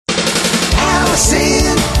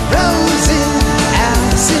Allison Rosen.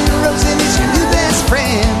 Allison Rosen is your new best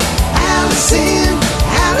friend. Allison,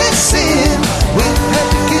 with her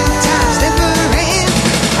good times never end.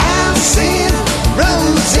 Allison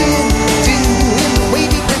Rosen, doing the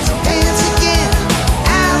wavy pencil dance again.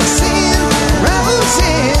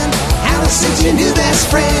 Allison's your new best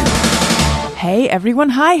friend. Hey everyone,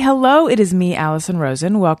 hi, hello, it is me, Allison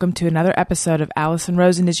Rosen. Welcome to another episode of Allison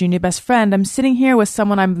Rosen is Your New Best Friend. I'm sitting here with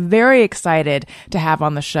someone I'm very excited to have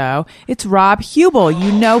on the show. It's Rob Huebel.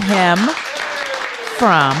 You know him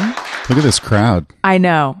from... Look at this crowd. I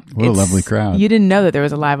know. What a lovely crowd. You didn't know that there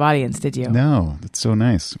was a live audience, did you? No, that's so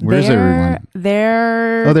nice. Where's everyone?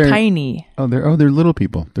 They're tiny. They're little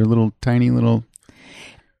people. They're little, tiny little...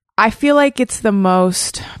 I feel like it's the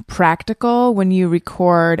most practical when you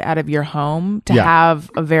record out of your home to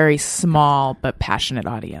have a very small but passionate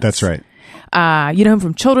audience. That's right. You know him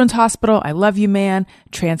from Children's Hospital, I Love You Man,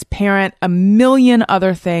 Transparent, a million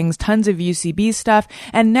other things, tons of UCB stuff,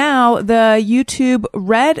 and now the YouTube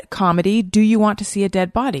Red comedy, Do You Want to See a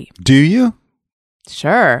Dead Body? Do you?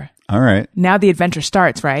 Sure. All right. Now the adventure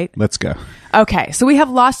starts, right? Let's go. Okay, so we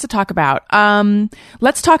have lots to talk about.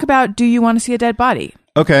 Let's talk about Do You Want to See a Dead Body?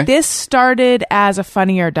 Okay. This started as a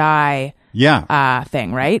Funny or Die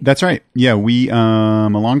thing, right? That's right. Yeah, we, a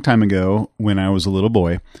long time ago when I was a little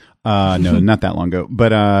boy, no, not that long ago,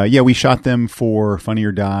 but we shot them for Funny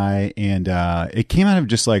or Die, and it came out of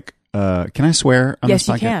just like, can I swear on yes,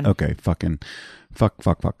 this podcast? You can. Okay, fuck.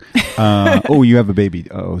 Oh, you have a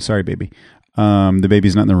baby. Oh, sorry, baby. The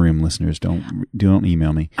baby's not in the room, listeners. Don't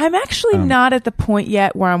email me. I'm actually not at the point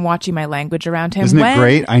yet where I'm watching my language around him. Isn't it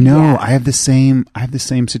great? I know. Yeah. I have the same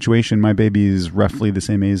situation. My baby is roughly the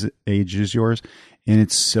same age as yours, and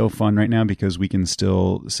it's so fun right now because we can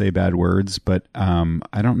still say bad words, but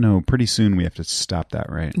I don't know, pretty soon we have to stop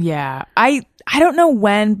that, right? Yeah. I don't know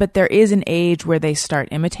when, but there is an age where they start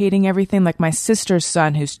imitating everything. Like my sister's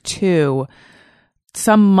son, who's 2,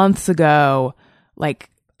 some months ago, like,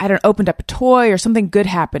 opened up a toy or something good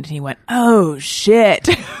happened and he went, oh shit.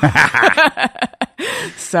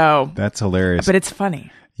 So that's hilarious. But it's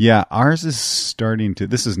funny. Yeah. Ours is starting to,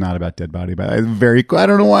 this is not about dead body, but I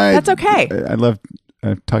don't know why. That's okay. I love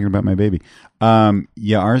talking about my baby.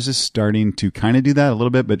 Ours is starting to kind of do that a little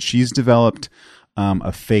bit, but she's developed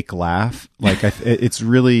a fake laugh. Like it's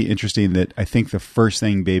really interesting that I think the first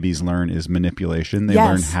thing babies learn is manipulation. They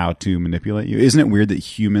learn how to manipulate you. Isn't it weird that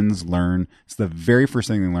humans learn? It's the very first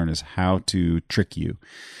thing they learn is how to trick you.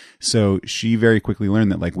 So she very quickly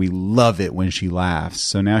learned that like we love it when she laughs.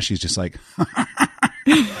 So now she's just like,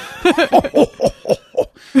 she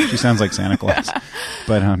sounds like Santa Claus,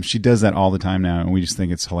 but she does that all the time now, and we just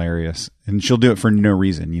think it's hilarious. And she'll do it for no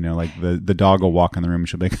reason, you know. Like the dog will walk in the room, and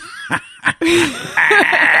she'll be like,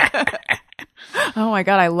 "Oh my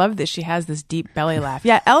god, I love this!" She has this deep belly laugh.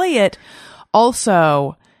 Yeah, Elliot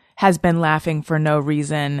also has been laughing for no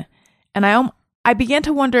reason, and I began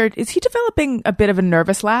to wonder: is he developing a bit of a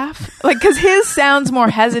nervous laugh? Like, because his sounds more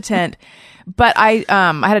hesitant. But I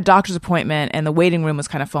had a doctor's appointment and the waiting room was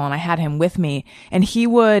kind of full and I had him with me and he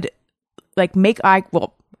would like make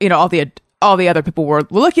all the other people were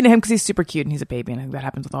looking at him because he's super cute and he's a baby and I think that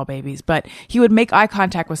happens with all babies. But he would make eye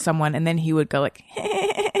contact with someone and then he would go like,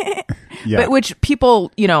 but which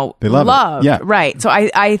people, they love. Yeah. Right. So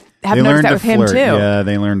I have noticed that with him too. Yeah,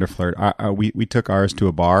 they learned to flirt. We took ours to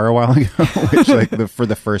a bar a while ago, which like for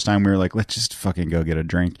the first time we were like, let's just fucking go get a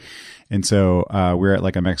drink. And so we were at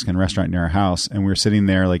like a Mexican restaurant near our house and we were sitting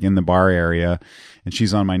there like in the bar area and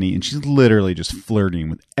she's on my knee and she's literally just flirting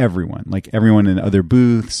with everyone, like everyone in other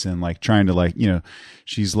booths and like trying to like,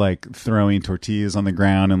 she's like throwing tortillas on the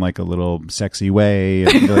ground in like a little sexy way.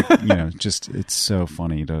 And like, just it's so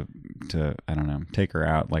funny to I don't know, take her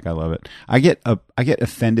out. Like I love it. I get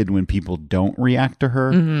offended when people don't react to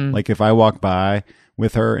her. Mm-hmm. Like if I walk by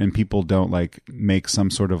with her and people don't like make some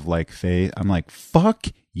sort of like face, I'm like, fuck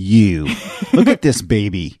you. Look at this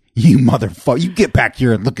baby. You motherfucker. You get back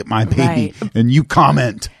here and look at my baby and you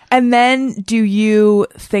comment. And then do you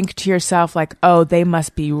think to yourself like, oh, they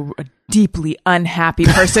must be a deeply unhappy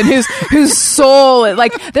person whose soul,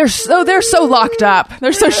 like they're so locked up.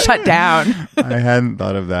 They're so shut down. I hadn't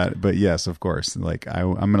thought of that, but yes, of course. Like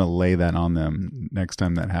I'm going to lay that on them next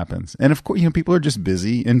time that happens. And of course, people are just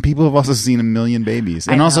busy and people have also seen a million babies.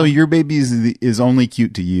 And also your baby is only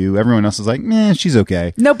cute to you. Everyone else is like, meh, she's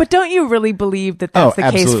okay. No, but don't you really believe that that's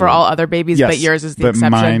the case for all other babies, yes, but yours is the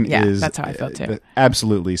exception? Mine is, that's how I feel too.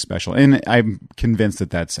 Absolutely special. And I'm convinced that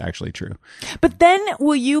that's actually true. But then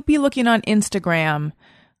will you be looking on Instagram?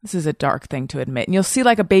 This is a dark thing to admit. And you'll see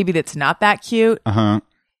like a baby that's not that cute. Uh-huh.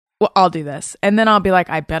 well, I'll do this. And then I'll be like,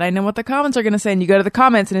 I bet I know what the comments are going to say. And you go to the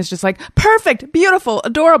comments and it's just like, perfect, beautiful,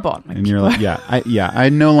 adorable. I'm like, And you're like, I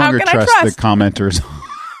no longer can I trust the trust? commenters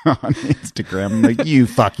on Instagram. I'm like, you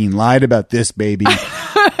fucking lied about this baby.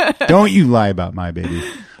 Don't you lie about my baby.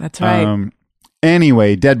 that's right.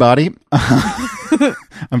 Anyway, dead body.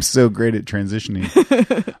 I'm so great at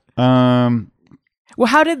transitioning. Well,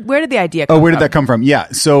 where did the idea come from? Where did that come from? Yeah.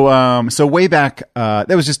 So way back, that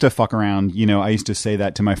was just to fuck around. You know, I used to say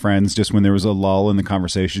that to my friends just when there was a lull in the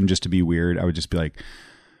conversation, just to be weird. I would just be like,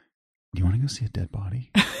 "Do you want to go see a dead body?"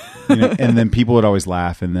 You know, and then people would always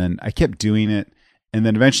laugh. And then I kept doing it. And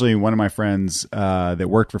then eventually one of my friends, that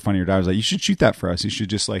worked for Funny or Die was like, "You should shoot that for us. You should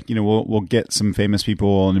just like, you know, we'll get some famous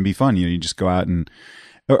people and it'd be fun. You know, you just go out and."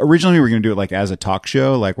 Originally, we were going to do it like as a talk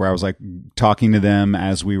show, like where I was like talking to them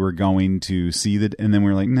as we were going to see the, and then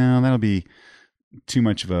we were like, no, that'll be too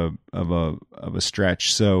much of a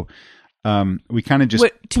stretch. So, we kind of just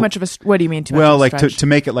what do you mean too much? Well, of a like stretch? to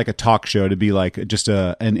make it like a talk show, to be like just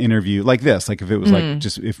an interview like this, like if it was like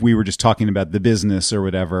just if we were just talking about the business or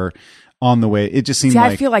whatever on the way, it just seemed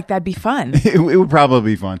like I feel like that'd be fun. it would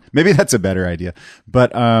probably be fun. Maybe that's a better idea.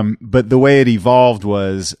 But the way it evolved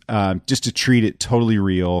was just to treat it totally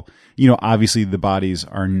real. You know, obviously the bodies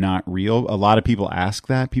are not real. A lot of people ask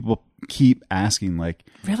that. People keep asking, like,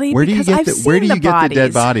 Really? where do you Because get I've the seen where do you the get the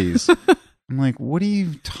dead bodies. bodies? I'm like, what are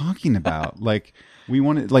you talking about? Like, we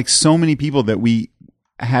wanted like so many people that we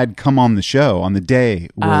had come on the show on the day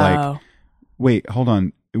were like, wait, hold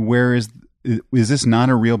on, where is this not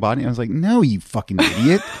a real body? I was like, no, you fucking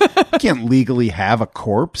idiot. You can't legally have a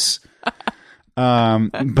corpse.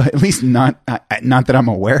 But at least not that I'm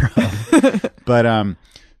aware of. But,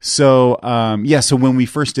 so when we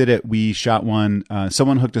first did it, we shot one,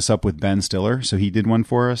 someone hooked us up with Ben Stiller. So he did one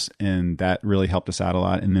for us and that really helped us out a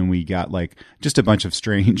lot. And then we got like just a bunch of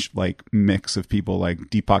strange, like mix of people, like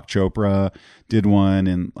Deepak Chopra did one.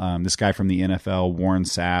 And, this guy from the NFL, Warren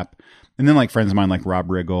Sapp. And then like friends of mine like Rob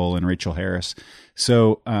Riggle and Rachel Harris.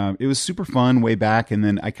 So it was super fun way back. And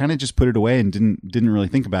then I kind of just put it away and didn't really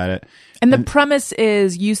think about it. And the premise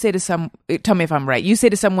is you say to tell me if I'm right. You say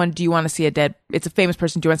to someone, do you want to see it's a famous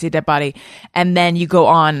person, do you want to see a dead body? And then you go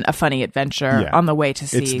on a funny adventure on the way to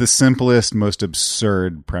see. It's the simplest, most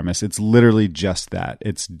absurd premise. It's literally just that.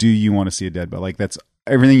 It's, do you want to see a dead body? Like that's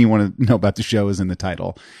everything you want to know about the show is in the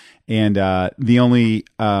title. And the only,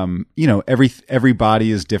 every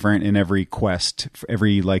body is different and every quest,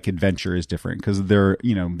 every like adventure is different because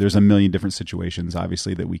there's a million different situations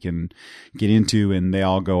obviously that we can get into and they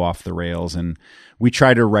all go off the rails. And we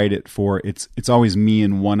try to write it for, it's always me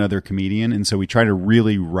and one other comedian. And so we try to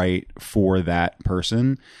really write for that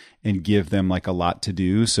person and give them like a lot to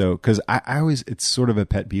do. So, cause I always, it's sort of a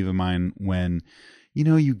pet peeve of mine when, you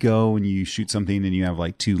know, you go and you shoot something and you have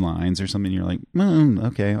like 2 lines or something. And you're like,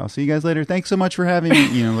 okay, I'll see you guys later. Thanks so much for having me.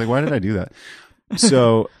 You know, like, why did I do that?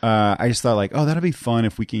 So I just thought like, oh, that'll be fun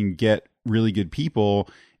if we can get really good people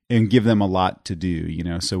and give them a lot to do, you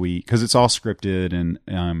know? So cause it's all scripted and,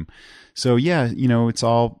 so yeah, you know, it's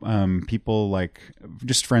all, people like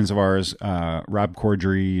just friends of ours, Rob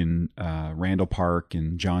Corddry and, Randall Park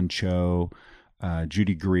and John Cho,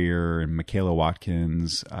 Judy Greer and Michaela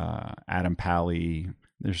Watkins, Adam Pally.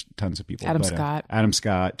 There's tons of people. Adam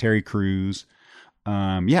Scott, Terry Crews.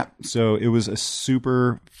 So it was a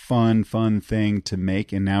super fun thing to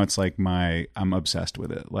make. And now it's like I'm obsessed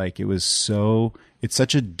with it. Like it's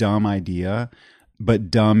such a dumb idea, but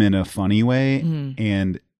dumb in a funny way. Mm-hmm.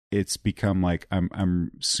 And it's become like, I'm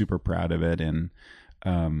super proud of it. And,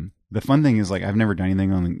 the fun thing is like I've never done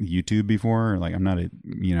anything on YouTube before. Like I'm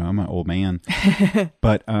I'm an old man,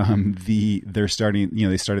 but they're starting. You know,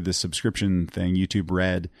 they started this subscription thing, YouTube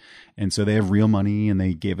Red, and so they have real money, and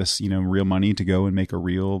they gave us real money to go and make a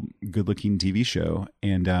real good-looking TV show.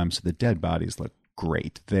 And so the dead bodies look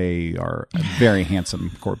great. They are very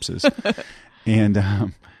handsome corpses, and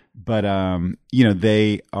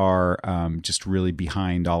they are just really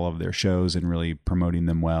behind all of their shows and really promoting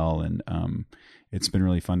them well and. It's been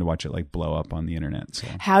really fun to watch it like blow up on the internet. So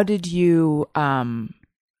how did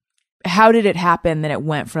it happen that it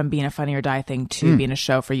went from being a Funny or Die thing to being a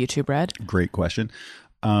show for YouTube Red? Great question.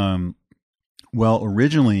 Well,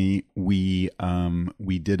 originally we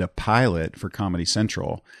did a pilot for Comedy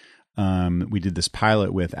Central. We did this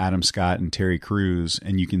pilot with Adam Scott and Terry Crews,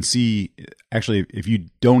 and you can see actually if you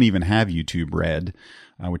don't even have YouTube Red,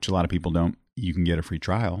 which a lot of people don't, you can get a free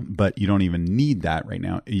trial, but you don't even need that right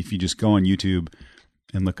now. If you just go on YouTube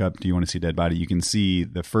and look up, do you want to see a dead body? You can see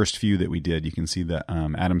the first few that we did. You can see the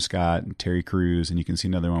Adam Scott and Terry Crews, and you can see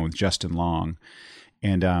another one with Justin Long.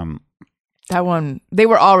 And that one, they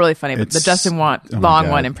were all really funny, but the Justin Long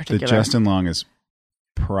one in particular. The Justin Long is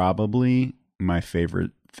probably my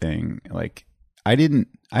favorite thing. Like, I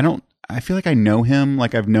feel like I know him.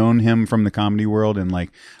 Like, I've known him from the comedy world, and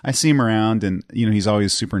like I see him around, and he's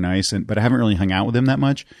always super nice, but I haven't really hung out with him that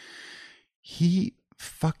much. He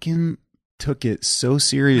fucking took it so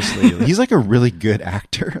seriously. He's like a really good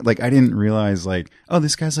actor. Like, I didn't realize, like, oh,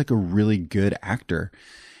 this guy's like a really good actor.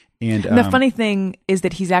 And the funny thing is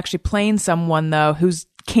that he's actually playing someone though who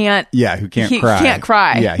can't cry. Can't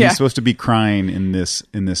cry. Yeah, he's supposed to be crying in this.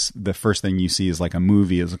 The first thing you see is like a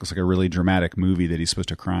movie. It looks like a really dramatic movie that he's supposed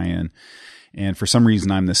to cry in. And for some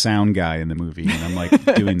reason, I'm the sound guy in the movie, and I'm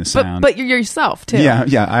like doing the sound. But you're yourself too.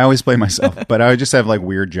 Yeah. I always play myself, but I just have like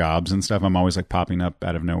weird jobs and stuff. I'm always like popping up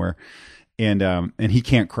out of nowhere. And he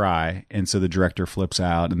can't cry, and so the director flips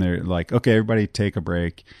out, and they're like, "Okay, everybody, take a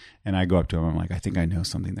break." And I go up to him. I'm like, "I think I know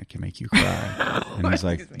something that can make you cry." And he's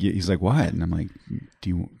like, "What?" And I'm like, "Do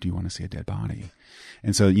you want to see a dead body?"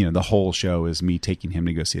 And so the whole show is me taking him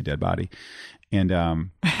to go see a dead body. And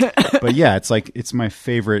but yeah, it's my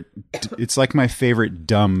favorite. It's like my favorite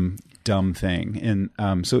dumb thing.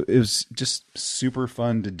 And so it was just super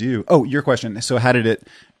fun to do. Oh, your question. So how did it?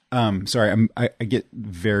 Sorry, I get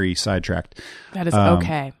very sidetracked. That is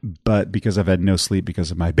okay. But because I've had no sleep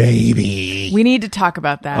because of my baby. We need to talk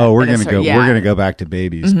about that. Oh, we're gonna go back to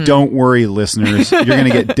babies. Mm-hmm. Don't worry, listeners. You're gonna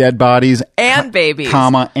get dead bodies and babies,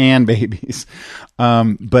 and babies.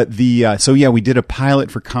 But we did a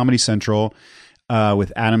pilot for Comedy Central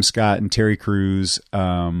with Adam Scott and Terry Crews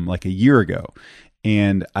like a year ago,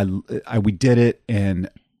 and we did it, and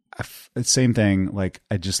same thing. Like,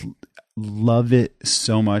 I just love it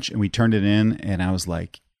so much, and we turned it in, and I was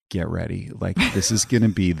like, get ready, like this is gonna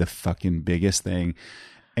be the fucking biggest thing.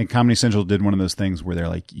 And Comedy Central did one of those things where they're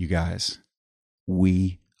like, you guys,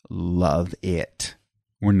 we love it,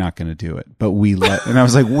 we're not gonna do it, but we love. And I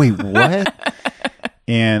was like, wait, what?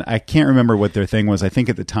 And I can't remember what their thing was. I think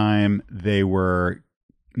at the time they were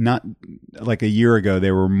not, like a year ago,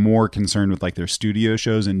 they were more concerned with like their studio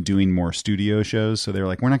shows and doing more studio shows. So they were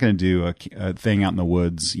like, we're not going to do a thing out in the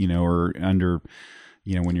woods, or under,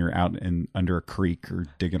 when you're out under a creek or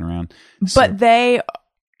digging around. But they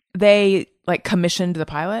like commissioned the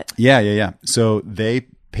pilot? Yeah. So they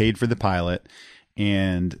paid for the pilot,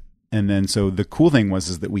 and then so the cool thing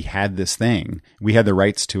was that we had this thing. We had the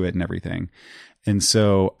rights to it and everything. And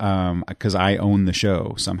so, because I own the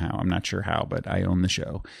show somehow, I'm not sure how, but I own the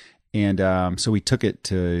show. And so we took it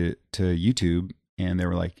to YouTube, and they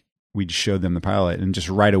were like, we just showed them the pilot, and just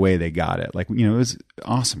right away they got it. Like, it was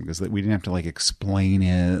awesome because we didn't have to like explain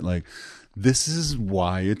it. Like, this is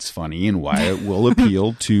why it's funny and why it will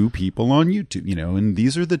appeal to people on YouTube, and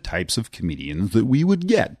these are the types of comedians that we would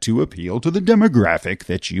get to appeal to the demographic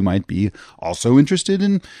that you might be also interested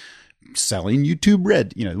in selling YouTube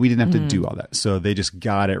Red. We didn't have to do all that. So they just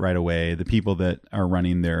got it right away. The people that are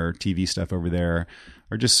running their TV stuff over there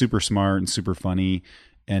are just super smart and super funny.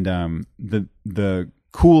 And the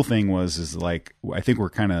cool thing is like, I think we're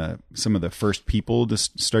kind of some of the first people to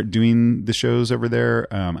start doing the shows over there.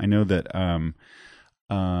 I know that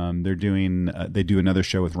they do another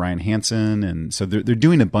show with Ryan Hansen, and so they're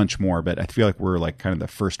doing a bunch more, but I feel like we're like kind of the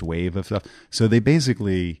first wave of stuff. So they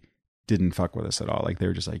basically didn't fuck with us at all. Like, they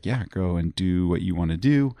were just like, yeah, go and do what you want to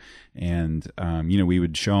do. And, we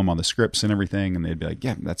would show them all the scripts and everything, and they'd be like,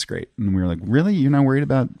 yeah, that's great. And we were like, really? You're not worried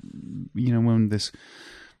about, when this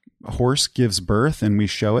horse gives birth and we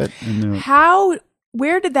show it? And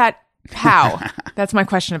that's my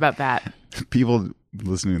question about that. People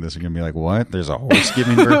listening to this are going to be like, what? There's a horse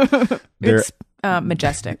giving birth? It's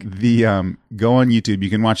majestic. Go on YouTube. You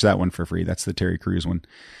can watch that one for free. That's the Terry Crews one.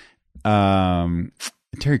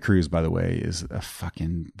 Terry Crews, by the way, is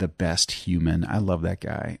the best human. I love that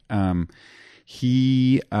guy.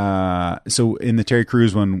 So in the Terry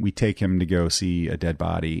Crews one, we take him to go see a dead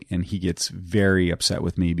body, and he gets very upset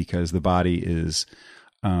with me because the body is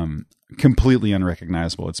completely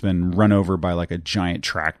unrecognizable. It's been run over by like a giant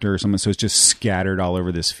tractor or something, so it's just scattered all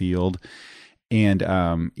over this field. And,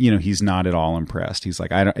 he's not at all impressed. He's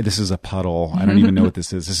like, this is a puddle. I don't even know what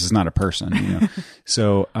this is. This is not a person,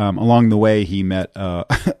 So, along the way, he met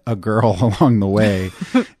a girl along the way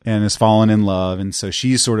and has fallen in love. And so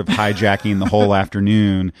she's sort of hijacking the whole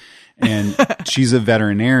afternoon, and she's a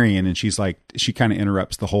veterinarian, and she's like, she kind of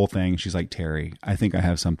interrupts the whole thing. She's like, Terry, I think I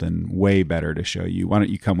have something way better to show you. Why don't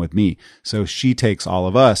you come with me? So she takes all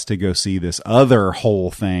of us to go see this other whole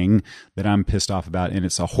thing that I'm pissed off about. And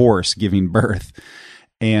it's a horse giving birth.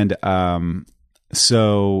 And,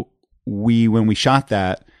 so when we shot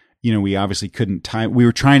that, we obviously couldn't time. We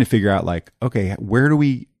were trying to figure out like, okay, where do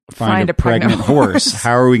we find a pregnant horse?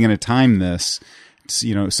 How are we going to time this nights,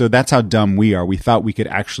 you know. So that's how dumb we are. We thought we could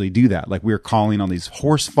actually do that. Like we were calling on these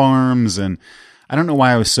horse farms, and I don't know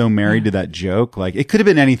why I was so married to that joke. Like it could have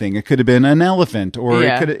been anything. It could have been an elephant, or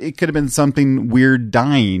it could have been something weird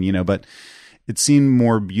dying, you know, but it seemed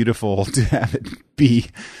more beautiful to have it be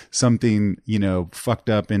something, you know, fucked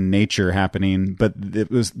up in nature happening. But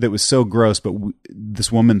that was so gross. But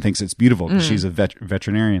this woman thinks it's beautiful because she's a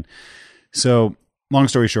veterinarian. So long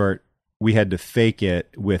story short, we had to fake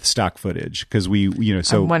it with stock footage because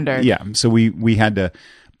so I wondered. Yeah. So we had to,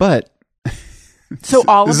 but so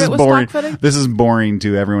all of it was boring. stock footage? This is boring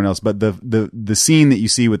to everyone else, but the scene that you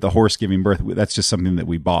see with the horse giving birth, that's just something that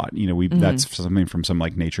we bought. You know, that's something from some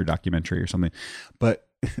like nature documentary or something. But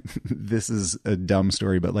this is a dumb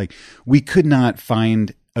story, but like we could not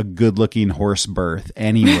find a good looking horse birth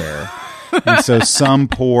anywhere. And so some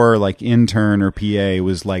poor like intern or PA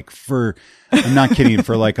was like I'm not kidding,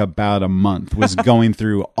 for like about a month was going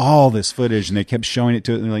through all this footage, and they kept showing it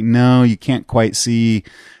to it. And they're like, no, you can't quite see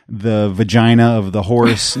the vagina of the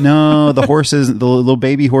horse. No, the little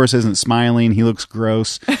baby horse isn't smiling. He looks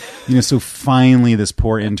gross. You know, so finally this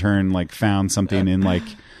poor intern like found something in like,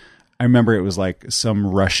 I remember it was like some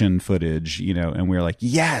Russian footage, you know, and we were like,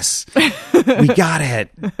 yes, we got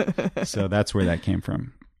it. So that's where that came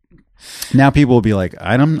from. Now people will be like,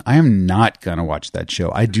 I am not going to watch that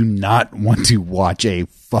show. I do not want to watch a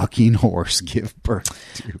fucking horse give birth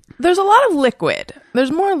to. There's a lot of liquid. There's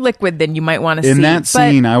more liquid than you might want to see. In that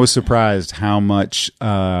scene, I was surprised how much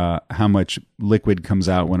liquid comes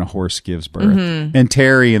out when a horse gives birth. Mm-hmm. And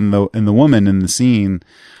Terry and the woman in the scene,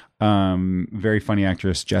 very funny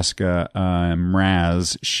actress Jessica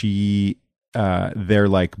Mraz, they're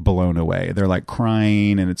like blown away. They're like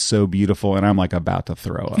crying, and it's so beautiful, and I'm like about to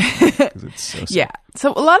throw up because it's so sad. Yeah.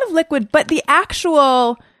 So a lot of liquid, but the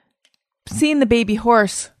actual seeing the baby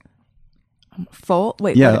horse foal,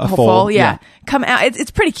 come out.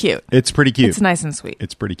 It's pretty cute. It's pretty cute. It's nice and sweet.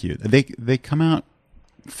 It's pretty cute. They come out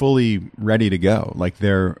fully ready to go. Like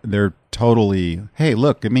they're totally, hey,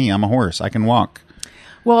 look at me, I'm a horse, I can walk.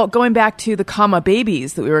 Well, going back to the comma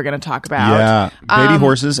babies that we were going to talk about. Yeah, baby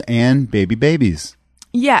horses and baby babies.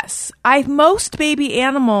 Yes. Most baby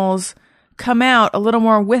animals come out a little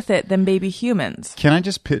more with it than baby humans. Can I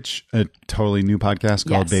just pitch a totally new podcast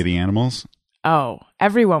called Yes. Baby Animals? Oh,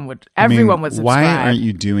 everyone would subscribe. Why aren't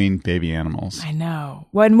you doing baby animals? I know.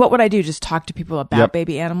 Well, and what would I do? Just talk to people about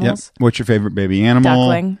baby Yep. animals? What's your favorite baby animal?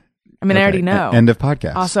 Duckling. I mean, I already know. End of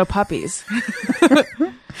podcast. Also puppies.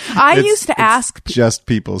 I used to ask just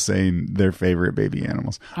people saying their favorite baby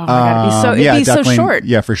animals. Oh my God, it'd be duckling, so short.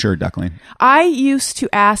 Yeah, for sure, duckling. I used to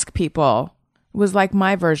ask people, was like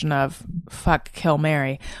my version of fuck, kill,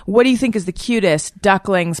 marry. What do you think is the cutest,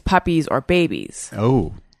 ducklings, puppies, or babies?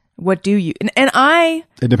 Oh. What do you... And I...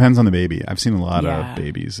 It depends on the baby. I've seen a lot of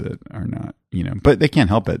babies that are not, you know, but they can't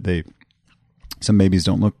help it. Some babies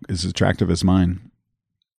don't look as attractive as mine.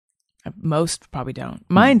 Most probably don't.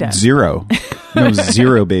 Mine does. Zero. No,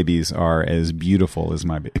 zero babies are as beautiful as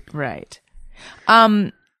my baby. Right.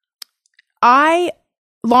 I,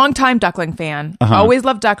 longtime duckling fan, always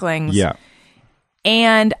loved ducklings. Yeah.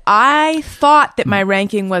 And I thought that my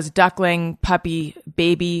ranking was duckling, puppy,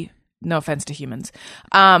 baby. No offense to humans.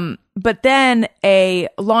 But then a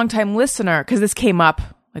longtime listener, because this came up,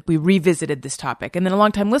 like we revisited this topic, and then a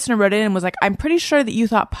longtime listener wrote in and was like, I'm pretty sure that you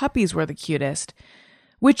thought puppies were the cutest,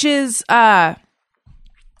 which is an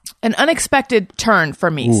unexpected turn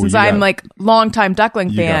for me. Since I'm like longtime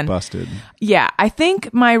duckling fan. You got busted. Yeah. I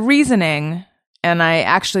think my reasoning, and I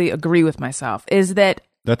actually agree with myself, is that...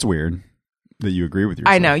 That's weird that you agree with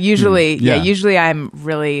yourself. I know. Usually, usually I'm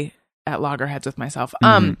really at loggerheads with myself.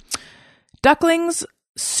 Ducklings,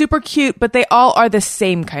 super cute, but they all are the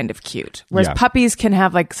same kind of cute. Whereas puppies can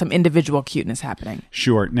have like some individual cuteness happening.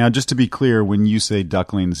 Sure. Now, just to be clear, when you say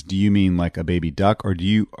ducklings, do you mean like a baby duck, or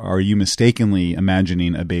are you mistakenly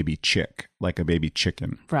imagining a baby chick, like a baby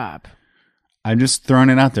chicken? Rob. I'm just throwing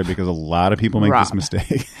it out there because a lot of people make this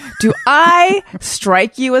mistake. Do I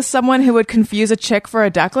strike you as someone who would confuse a chick for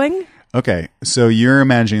a duckling? Okay, so you're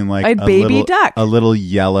imagining like a baby duck, a little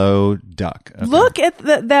yellow duck. Okay. Look at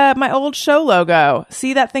the my old show logo.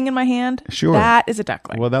 See that thing in my hand? Sure, that is a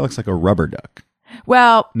duckling. Well, that looks like a rubber duck.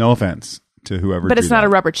 Well, no offense to whoever, but it's not a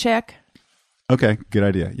rubber chick. Okay, good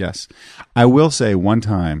idea. Yes, I will say one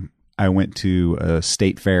time I went to a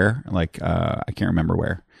state fair, like I can't remember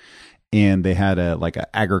where, and they had a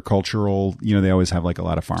agricultural. You know, they always have like a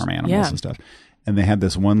lot of farm animals and stuff. And they had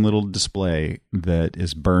this one little display that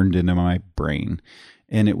is burned into my brain.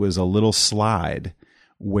 And it was a little slide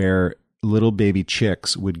where little baby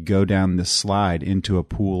chicks would go down this slide into a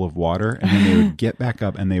pool of water, and then they would get back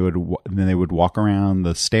up, and then they would walk around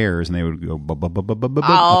the stairs, and they would go up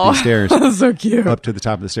the stairs, so cute, up to the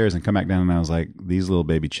top of the stairs, and come back down. And I was like, these little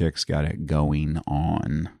baby chicks got it going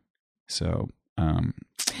on. So,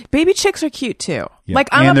 baby chicks are cute too. yeah. Like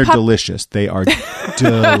and they're delicious. They are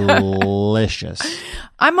delicious.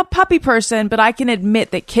 I'm a puppy person, but I can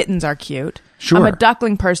admit that kittens are cute. Sure. I'm a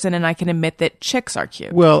duckling person, and I can admit that chicks are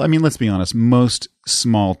cute. Well, I mean, let's be honest. Most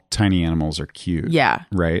small, tiny animals are cute. Yeah.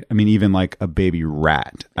 Right? I mean, even like a baby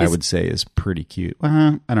rat, I would say is pretty cute.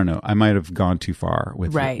 Well, I don't know. I might have gone too far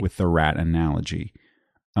with the rat analogy.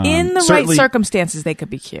 In the right circumstances, they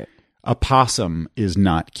could be cute. A possum is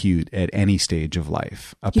not cute at any stage of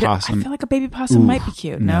life. Possum. I feel like a baby possum might be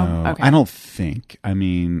cute. No? Okay. I don't think. I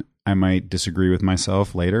mean, I might disagree with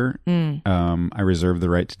myself later. I reserve the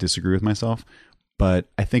right to disagree with myself. But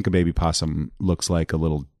I think a baby possum looks like a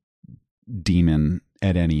little demon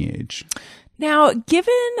at any age. Now,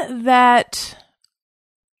 given that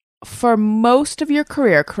for most of your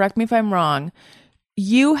career, correct me if I'm wrong,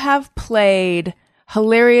 you have played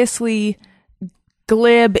hilariously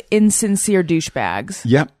glib, insincere douchebags.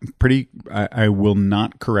 Yep. I will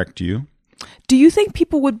not correct you. Do you think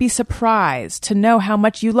people would be surprised to know how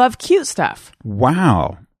much you love cute stuff?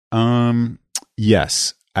 Wow.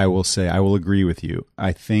 Yes, I will say I will agree with you.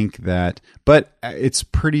 I think that, but it's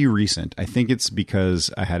pretty recent. I think it's because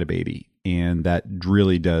I had a baby, and that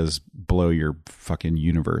really does blow your fucking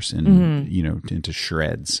universe into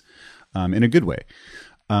shreds, in a good way.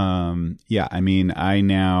 Yeah, I mean, I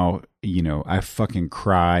now, I fucking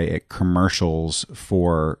cry at commercials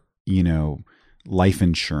for, life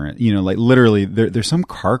insurance, like literally there's some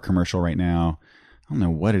car commercial right now. I don't know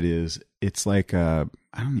what it is. It's like, I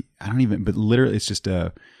don't even, but literally it's just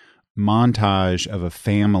a montage of a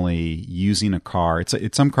family using a car. It's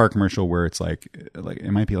some car commercial where it's like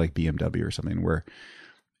it might be like BMW or something, where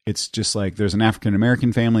it's just like there's an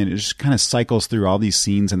African-American family, and it just kind of cycles through all these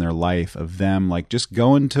scenes in their life of them like just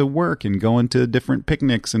going to work and going to different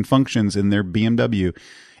picnics and functions in their BMW.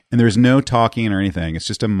 And there's no talking or anything. It's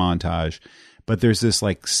just a montage. But there's this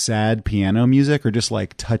like sad piano music, or just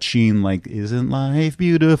like touching, like, isn't life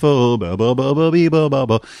beautiful? Ba, ba, ba, ba, bee, ba, ba,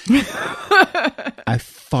 ba. I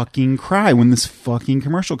fucking cry when this fucking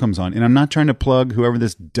commercial comes on. And I'm not trying to plug whoever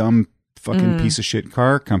this dumb fucking piece of shit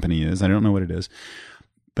car company is. I don't know what it is.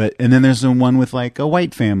 And then there's the one with like a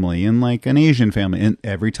white family and like an Asian family. And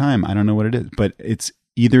every time, I don't know what it is. But it's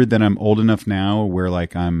either that I'm old enough now where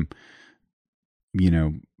like I'm,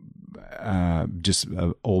 just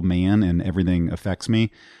an old man and everything affects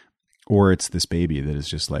me, or it's this baby that has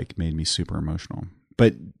just like made me super emotional.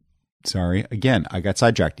 But sorry, again, I got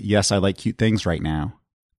sidetracked. Yes, I like cute things right now.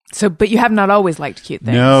 So, but you have not always liked cute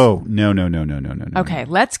things. No. Okay,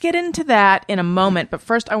 let's get into that in a moment. But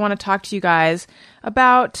first, I want to talk to you guys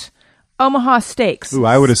about Omaha steaks. Ooh,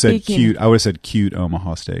 I would have said cute. I would have said cute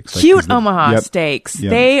Omaha steaks. Cute Omaha steaks.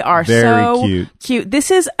 Yep. They are very so cute.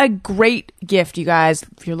 This is a great gift, you guys.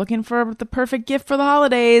 If you're looking for the perfect gift for the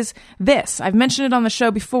holidays, I've mentioned it on the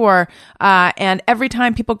show before. And every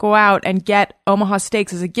time people go out and get Omaha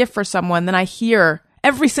steaks as a gift for someone, then I hear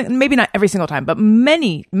maybe not every single time, but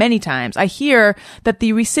many, many times I hear that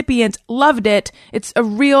the recipient loved it. It's a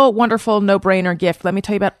real wonderful no-brainer gift. Let me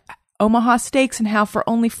tell you about Omaha Steaks and how for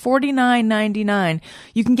only $49.99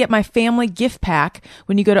 you can get my family gift pack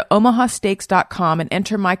when you go to omahasteaks.com and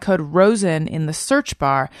enter my code ROSEN in the search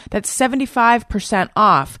bar. That's 75%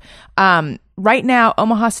 off. Right now,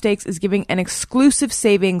 Omaha Steaks is giving an exclusive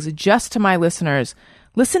savings just to my listeners.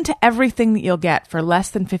 Listen to everything that you'll get for less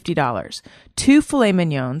than $50. 2 filet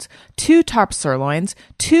mignons, 2 tarp sirloins,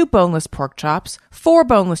 2 boneless pork chops, 4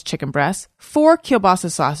 boneless chicken breasts, 4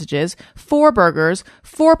 kielbasa sausages, 4 burgers,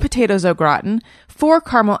 4 potatoes au gratin, 4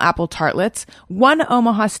 caramel apple tartlets, 1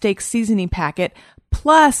 Omaha Steak seasoning packet,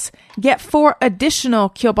 plus get 4 additional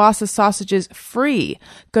kielbasa sausages free.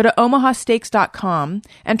 Go to omahasteaks.com,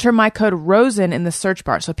 enter my code ROSEN in the search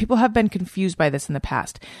bar. So people have been confused by this in the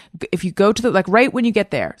past. If you go to right when you get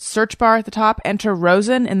there, search bar at the top, enter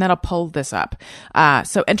ROSEN, and that'll pull this up.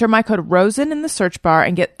 So enter my code ROSEN in the search bar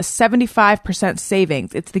and get a 75%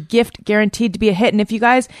 savings. It's the gift guaranteed to be a hit. And if you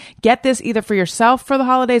guys get this either for yourself for the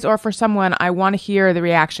holidays or for someone, I want to hear the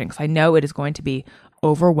reaction because I know it is going to be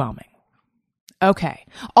overwhelming. Okay.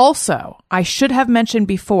 Also, I should have mentioned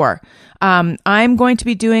before, I'm going to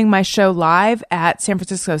be doing my show live at San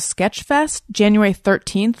Francisco Sketch Fest, January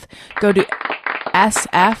 13th. Go to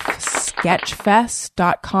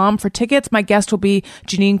sfsketchfest.com for tickets. My guest will be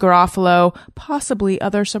Janine Garofalo, possibly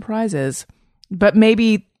other surprises, but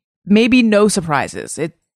maybe no surprises.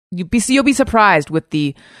 you'll be surprised with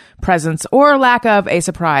the presence or lack of a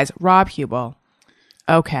surprise. Rob Huebel.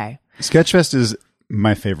 Okay. Sketchfest is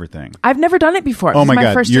my favorite thing. I've never done it before. Oh This is my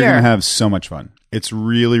God. first You're year. going to have so much fun. It's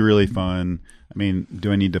really, really fun. I mean,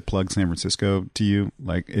 do I need to plug San Francisco to you?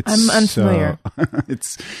 Like, it's I'm unfamiliar.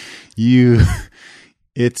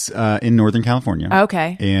 It's in Northern California.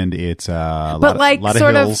 Okay. And it's a But lot of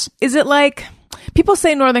sort hills. of, is it like, people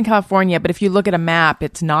say Northern California, but if you look at a map,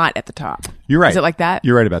 it's not at the top. You're right. Is it like that?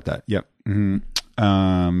 You're right about that. Yep.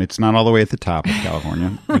 It's not all the way at the top of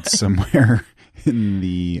California. It's somewhere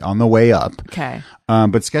on the way up. Okay.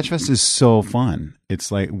 But Sketchfest is so fun. It's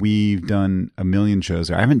like we've done a million shows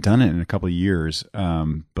there. I haven't done it in a couple of years,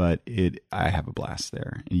 but I have a blast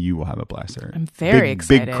there, and you will have a blast there. I'm very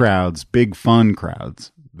excited. Big crowds, big fun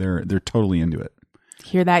crowds. They're totally into it.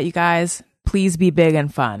 Hear that, you guys? Please be big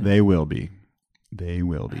and fun. They will be. They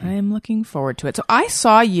will be. I am looking forward to it. So I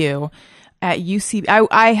saw you at UCB.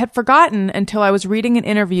 I had forgotten until I was reading an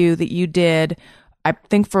interview that you did, I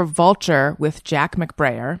think for Vulture with Jack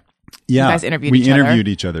McBrayer. Yeah, you guys interviewed we each other. interviewed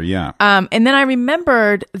each other. Yeah. And then I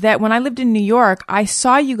remembered that when I lived in New York, I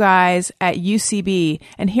saw you guys at UCB.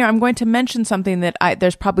 And here I'm going to mention something that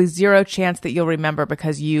there's probably zero chance that you'll remember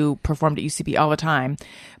because you performed at UCB all the time.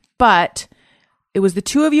 But it was the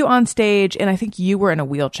two of you on stage, and I think you were in a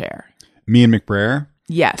wheelchair. Me and McBrayer?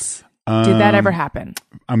 Yes. Did that ever happen?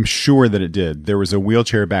 I'm sure that it did. There was a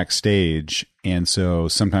wheelchair backstage, and so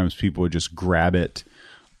sometimes people would just grab it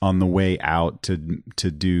on the way out to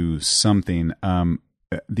do something.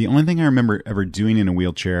 The only thing I remember ever doing in a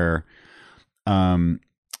wheelchair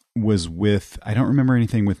was with, I don't remember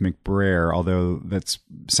anything with McBrayer, although that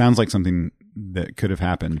sounds like something that could have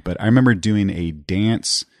happened. But I remember doing a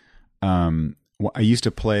dance. I used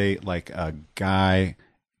to play like a guy.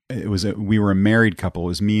 We were a married couple. It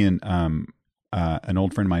was me and an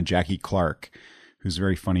old friend of mine, Jackie Clark, who's a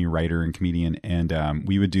very funny writer and comedian. And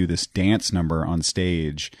we would do this dance number on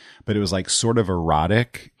stage, but it was like sort of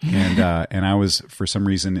erotic. And I was, for some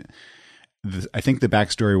reason, I think the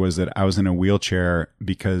backstory was that I was in a wheelchair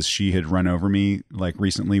because she had run over me like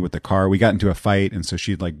recently with the car. We got into a fight, and so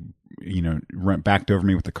she'd like, backed over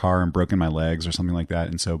me with the car and broken my legs or something like that.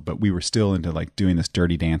 And so, but we were still into like doing this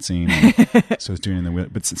dirty dancing. And so I was doing it in the wheel.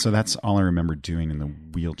 But so that's all I remember doing in the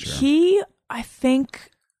wheelchair. He, I think,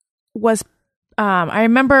 was. I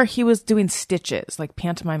remember he was doing stitches, like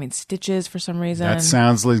pantomiming stitches for some reason. That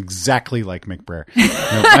sounds exactly like McBrayer.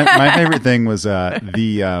 My favorite thing was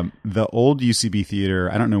the old UCB theater.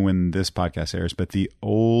 I don't know when this podcast airs, but the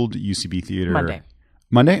old UCB theater.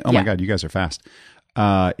 Monday? Oh my God, you guys are fast.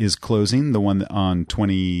 Is closing, the one on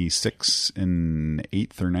 26th and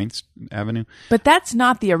 8th or 9th Avenue. But that's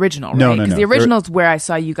not the original, right? No. Because the original is where I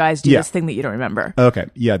saw you guys do this thing that you don't remember. Okay.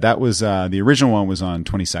 Yeah, that was the original one was on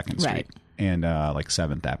 22nd Street. Right. And like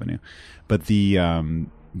 7th Avenue. But this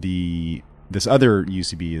other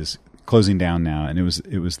UCB is closing down now, and it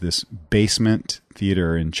was this basement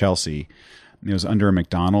theater in Chelsea. It was under a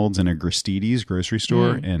McDonald's and a Gristedes grocery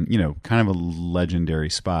store, and kind of a legendary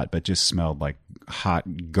spot, but just smelled like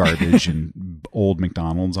hot garbage and old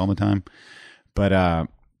McDonald's all the time. But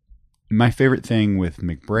my favorite thing with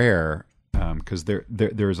McBrayer, because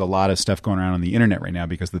there's a lot of stuff going around on the internet right now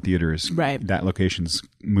because the theater is that location's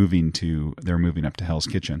they're moving up to Hell's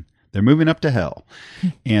Kitchen. They're moving up to hell,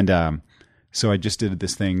 and so I just did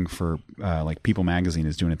this thing for like People Magazine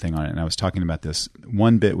is doing a thing on it, and I was talking about this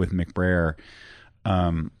one bit with McBrayer.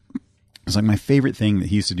 It's like my favorite thing that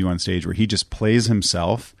he used to do on stage, where he just plays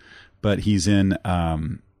himself, but he's in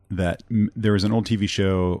there was an old TV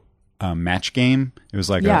show. Match Game. It was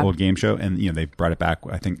like an old game show, and they brought it back.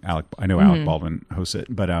 I think Alec Baldwin hosts it,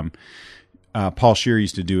 but Paul Scheer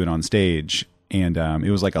used to do it on stage, and it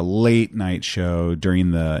was like a late night show during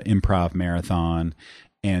the improv marathon,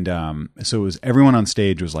 and so it was everyone on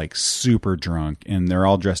stage was like super drunk, and they're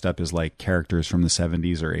all dressed up as like characters from the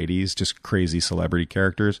 70s or 80s, just crazy celebrity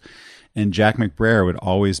characters. And Jack McBrayer would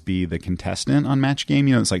always be the contestant on Match Game.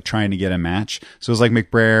 It's like trying to get a match. So it was like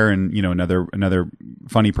McBrayer and, another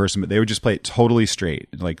funny person, but they would just play it totally straight,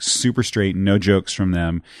 like super straight, no jokes from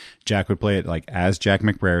them. Jack would play it like as Jack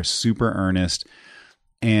McBrayer, super earnest.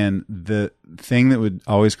 And the thing that would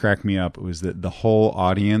always crack me up was that the whole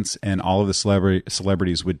audience and all of the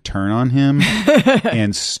celebrities would turn on him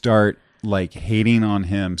and start like hating on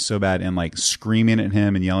him so bad and like screaming at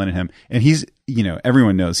him and yelling at him. And he's,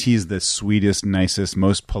 everyone knows he's the sweetest, nicest,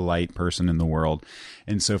 most polite person in the world.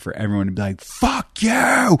 And so for everyone to be like, fuck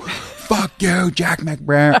you, Jack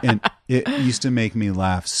McBrayer. And it used to make me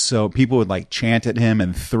laugh. So people would like chant at him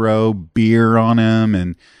and throw beer on him.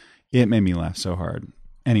 And it made me laugh so hard.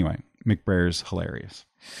 Anyway, McBrayer's hilarious.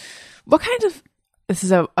 What kind of This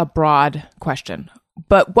is a broad question,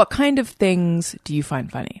 but what kind of things do you find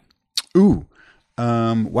funny? Ooh.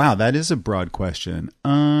 Wow, that is a broad question.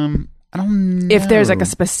 I don't know. If there's like a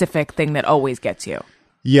specific thing that always gets you.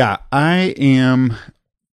 Yeah, I am.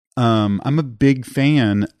 I'm a big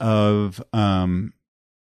fan of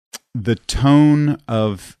the tone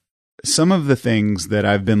of some of the things that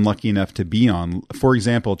I've been lucky enough to be on. For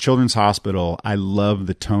example, Children's Hospital, I love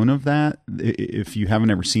the tone of that. If you haven't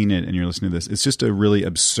ever seen it and you're listening to this, it's just a really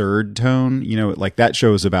absurd tone. You know, like that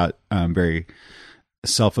show is about very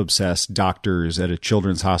self-obsessed doctors at a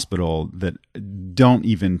children's hospital that don't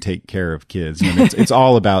even take care of kids. You know, it's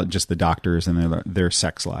all about just the doctors and their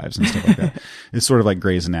sex lives and stuff like that. It's sort of like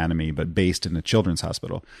Grey's Anatomy, but based in a children's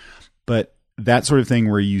hospital. But that sort of thing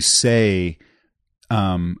where you say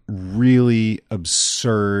really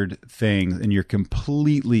absurd things and you're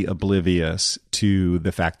completely oblivious to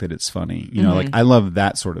the fact that it's funny. You know, like I love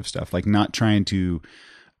that sort of stuff, like not trying to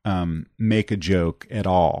make a joke at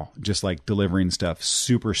all, just like delivering stuff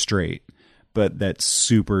super straight, but that's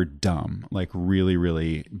super dumb, like really,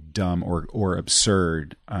 really dumb or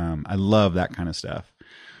absurd. I love that kind of stuff.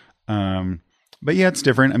 But yeah, it's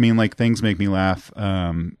different. I mean, like things make me laugh,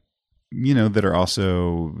 you know, that are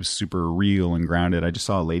also super real and grounded. I just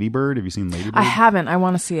saw Lady Bird. Have you seen Lady Bird? I haven't. I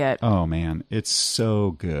want to see it. Oh man, it's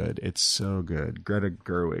so good. It's so good. Greta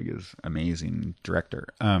Gerwig is amazing director.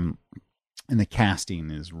 And the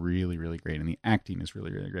casting is really, really great. And the acting is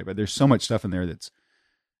really, really great. But there's so much stuff in there that's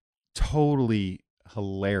totally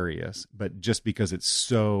hilarious. But just because it's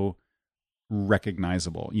so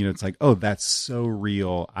recognizable, you know, it's like, oh, that's so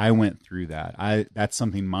real. I went through that. That's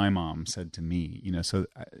something my mom said to me, you know. So,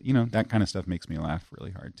 you know, that kind of stuff makes me laugh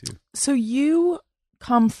really hard too. So you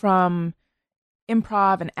come from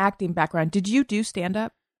improv and acting background. Did you do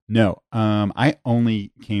stand-up? No. I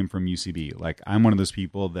only came from UCB. Like, I'm one of those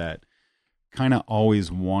people that kind of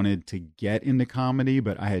always wanted to get into comedy,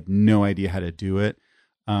 but I had no idea how to do it.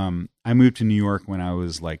 I moved to New York when I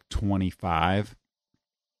was like 25.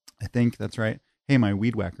 I think that's right. Hey, my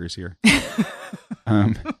weed whacker's here.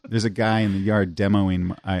 There's a guy in the yard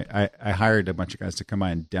demoing. I hired a bunch of guys to come by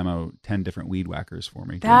and demo 10 different weed whackers for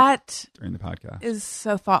me during the podcast. Is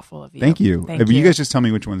so thoughtful of you. Thank you. You guys just tell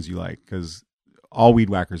me which ones you like, because all weed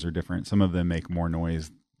whackers are different. Some of them make more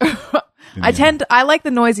noise. I like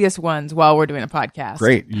the noisiest ones while we're doing a podcast.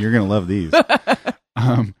 Great. You're going to love these.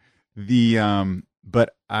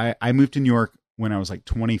 But I moved to New York when I was like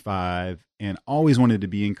 25 and always wanted to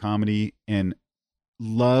be in comedy and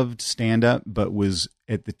loved stand up, but was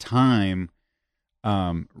at the time,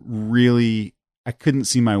 really, I couldn't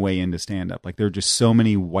see my way into stand up. Like there were just so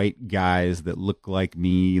many white guys that looked like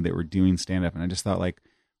me that were doing stand up. And I just thought like,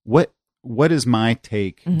 what is my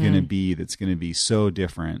take going to be that's going to be so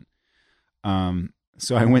different?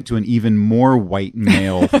 So I went to an even more white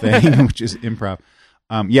male thing, which is improv.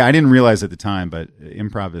 Yeah, I didn't realize at the time, but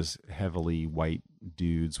improv is heavily white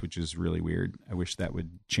dudes, which is really weird. I wish that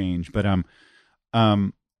would change. But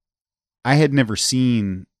I had never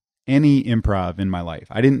seen any improv in my life.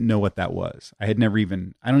 I didn't know what that was. I don't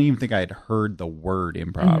even think I had heard the word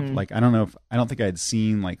improv. Like, I don't think I had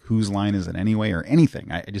seen like Whose Line Is It Anyway or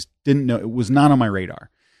anything. I just didn't know. It was not on my radar.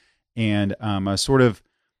 And I was sort of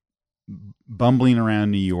bumbling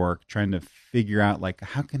around New York trying to figure out like,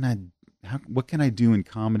 what can I do in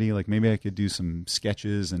comedy? Like maybe I could do some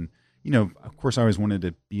sketches and, you know, of course I always wanted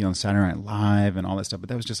to be on Saturday Night Live and all that stuff, but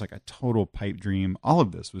that was just like a total pipe dream. All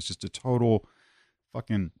of this was just a total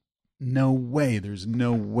fucking no way. There's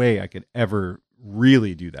no way I could ever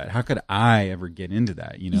really do that. How could I ever get into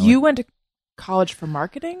that? You know, you went to college for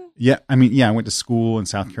marketing? Yeah. I mean, yeah, I went to school in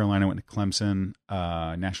South Carolina. I went to Clemson,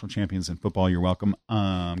 national champions in football. You're welcome.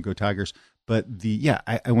 Go Tigers. But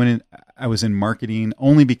I went in, I was in marketing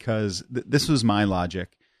only because this was my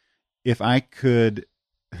logic. If I could,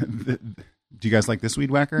 do you guys like this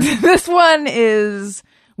weed whacker? This one is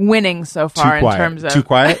winning so far in terms of too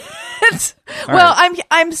quiet. Well, right.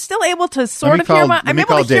 I'm still able to sort of hear I'm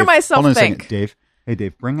able to hear myself Hold on think. A second, Dave. Hey,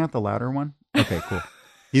 Dave, bring out the louder one. Okay, cool.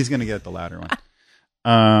 He's gonna get the louder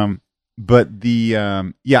one. But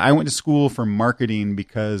I went to school for marketing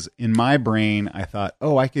because in my brain I thought,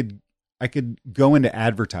 oh, I could go into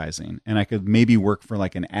advertising and I could maybe work for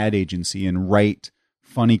like an ad agency and write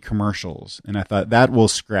funny commercials. And I thought that will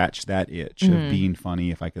scratch that itch of being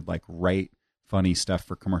funny if I could like write funny stuff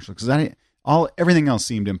for commercials. Because everything else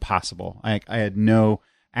seemed impossible. I had no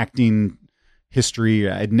acting history.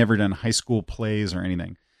 I had never done high school plays or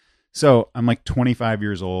anything. So I'm like 25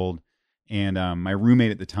 years old and my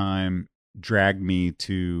roommate at the time dragged me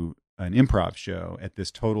to an improv show at this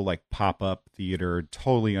total like pop-up theater,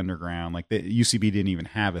 totally underground. Like the UCB didn't even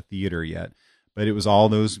have a theater yet, But it was all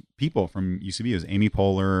those people from UCB. It was Amy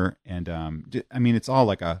Poehler, and I mean, it's all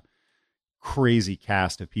like a crazy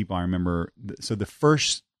cast of people. I remember. So the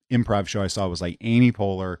first improv show I saw was like Amy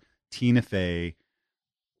Poehler, Tina Fey,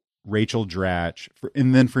 Rachel Dratch,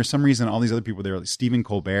 and then for some reason all these other people there. Like Stephen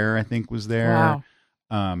Colbert, I think, was there.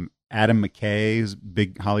 Wow. Adam McKay, who's a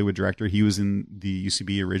big Hollywood director. He was in the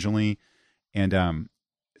UCB originally, and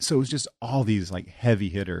so it was just all these like heavy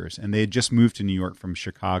hitters, and they had just moved to New York from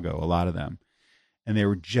Chicago, a lot of them. And they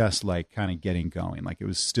were just like kind of getting going. Like it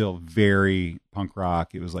was still very punk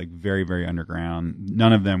rock. It was like very, very underground.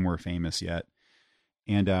 None of them were famous yet.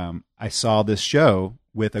 And I saw this show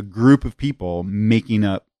with a group of people making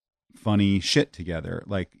up funny shit together.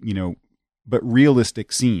 Like, you know, but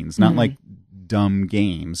realistic scenes, not like dumb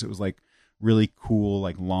games. It was like really cool,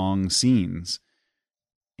 like long scenes.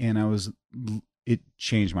 And it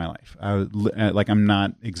changed my life. I was like, I'm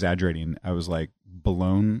not exaggerating. I was like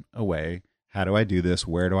blown away. How do I do this?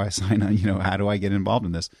 Where do I sign on? You know, how do I get involved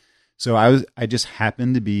in this? So I just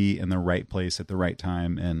happened to be in the right place at the right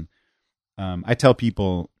time. And I tell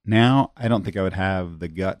people now, I don't think I would have the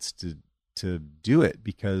guts to do it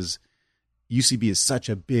because UCB is such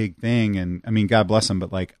a big thing. And I mean, God bless them,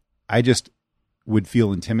 but like, I just would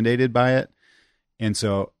feel intimidated by it. And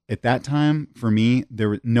so at that time for me, there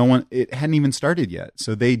was no one, it hadn't even started yet.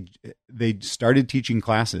 So they started teaching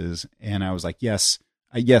classes and I was like, yes,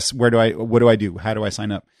 what do I do? How do I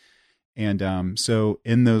sign up? And so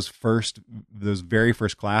in those very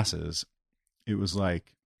first classes, it was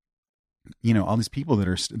like, you know, all these people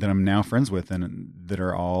that I'm now friends with and that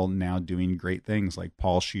are all now doing great things like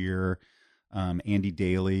Paul Scheer, Andy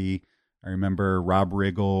Daly. I remember Rob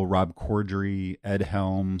Riggle, Rob Corddry, Ed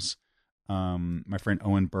Helms, my friend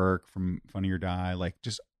Owen Burke from Funny or Die. Like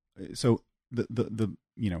just, so the,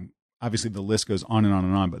 you know, obviously the list goes on and on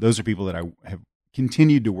and on, but those are people that I have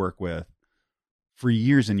continued to work with for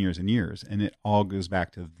years and years and years. And it all goes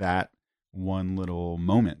back to that one little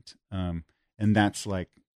moment. And that's like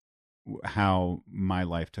how my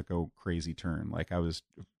life took a crazy turn. Like I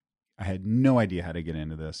had no idea how to get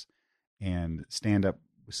into this, and stand up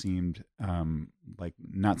seemed like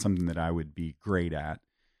not something that I would be great at.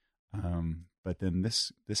 But then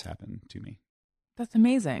this happened to me. That's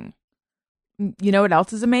amazing. You know what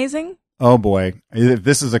else is amazing? Oh boy. If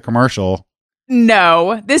this is a commercial.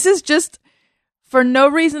 No, this is just for no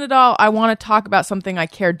reason at all. I want to talk about something I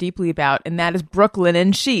care deeply about, and that is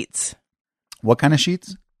Brooklinen sheets. What kind of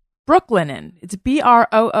sheets? Brooklinen. It's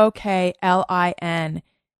Brooklynen.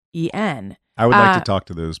 I would like to talk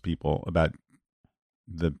to those people about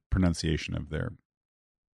the pronunciation of their.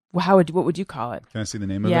 Well, what would you call it? Can I see the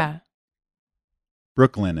name of it? Yeah.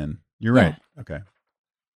 Brooklinen. You're right. Yeah. Okay.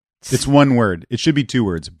 It's one word. It should be two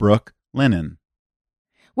words. Brooklinen.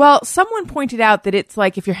 Well, someone pointed out that it's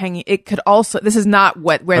like if you're hanging, it could also. This is not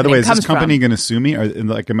where the name comes from. By the way, is this company going to sue me? Or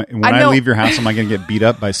like, when I leave your house, am I going to get beat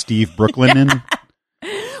up by Steve Brooklinen?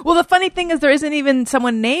 Well, the funny thing is there isn't even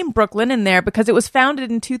someone named Brooklinen there because it was founded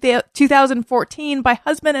in 2014 by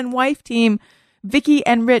husband and wife team Vicky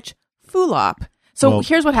and Rich Fulop. So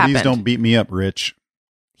here's what happened. Please don't beat me up, Rich.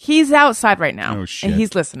 He's outside right now. Oh, shit. And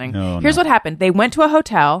he's listening. No, here's what happened. They went to a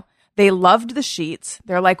hotel. They loved the sheets.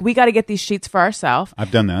 They're like, we got to get these sheets for ourselves. I've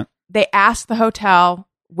done that. They asked the hotel,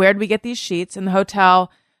 where did we get these sheets? And the hotel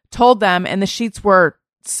told them, and the sheets were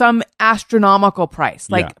some astronomical price,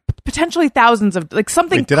 like potentially thousands of, like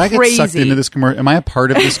something crazy. Did I get sucked into this commercial? Am I a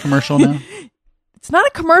part of this commercial now? It's not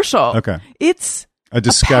a commercial. Okay. It's a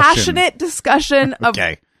discussion. A passionate discussion of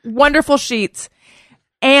wonderful sheets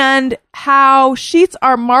and how sheets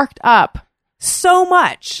are marked up so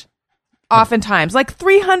much. Oftentimes, like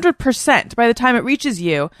 300% by the time it reaches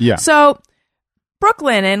you. Yeah. So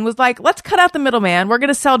Brooklinen was like, let's cut out the middleman. We're going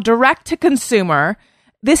to sell direct to consumer.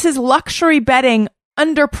 This is luxury bedding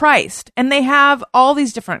underpriced. And they have all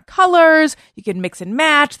these different colors. You can mix and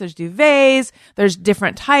match. There's duvets. There's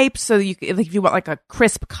different types. So you like if you want like a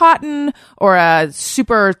crisp cotton or a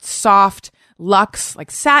super soft luxe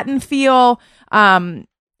like satin feel. And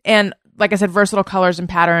like I said, versatile colors and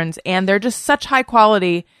patterns. And they're just such high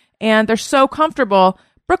quality. And they're so comfortable.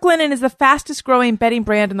 Brooklinen is the fastest growing bedding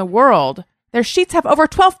brand in the world. Their sheets have over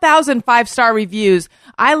 12,000 5-star reviews.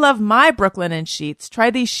 I love my Brooklinen sheets.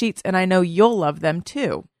 Try these sheets and I know you'll love them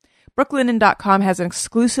too. Brooklinen.com has an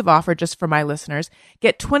exclusive offer just for my listeners.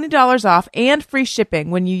 Get $20 off and free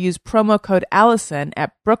shipping when you use promo code Allison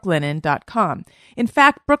at brooklinen.com. In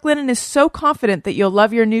fact, Brooklinen is so confident that you'll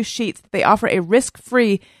love your new sheets that they offer a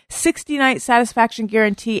risk-free 60-night satisfaction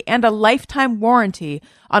guarantee and a lifetime warranty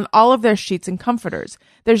on all of their sheets and comforters.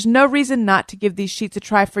 There's no reason not to give these sheets a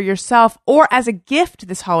try for yourself or as a gift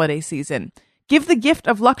this holiday season. Give the gift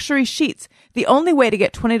of luxury sheets. The only way to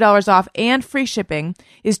get $20 off and free shipping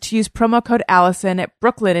is to use promo code Allison at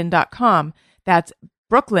brooklinen.com. That's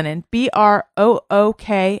Brooklinen,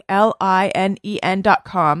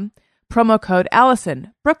 BROOKLINEN.com. Promo code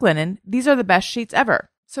Allison. Brooklinen. These are the best sheets ever.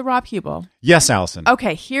 So Rob Huebel. Yes, Allison.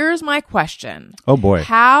 Okay, here's my question. Oh boy.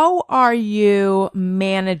 How are you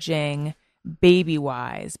managing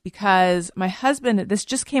baby-wise? Because my husband, this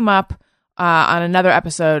just came up on another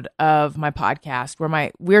episode of my podcast where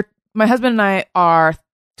my husband and I are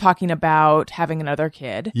talking about having another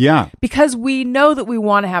kid. Yeah. Because we know that we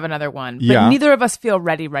want to have another one, but Yeah. neither of us feel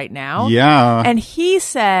ready right now. Yeah. And he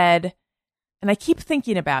said, and I keep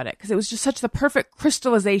thinking about it because it was just such the perfect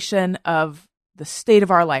crystallization of the state of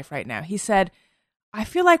our life right now. He said, I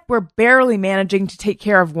feel like we're barely managing to take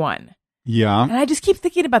care of one. Yeah. And I just keep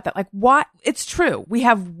thinking about that. Like, what? It's true. We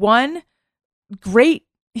have one great,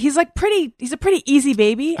 he's a pretty easy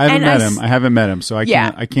baby. I haven't met him, so I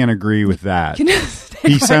can't agree with that.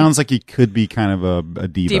 He sounds like he could be kind of a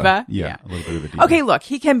diva. Diva? Yeah, a little bit of a diva. Okay, look,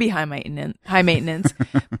 he can be high maintenance,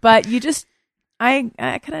 but you just, I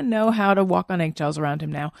kind of know how to walk on eggshells around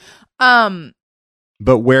him now.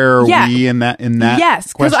 But where are we in that?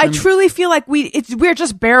 Yes, because I question? truly feel like we're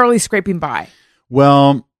just barely scraping by.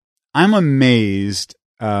 Well, I'm amazed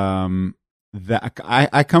that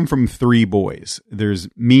I come from 3 boys. There's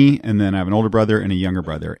me, and then I have an older brother and a younger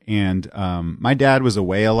brother. And my dad was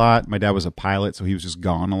away a lot. My dad was a pilot, so he was just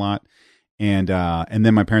gone a lot. And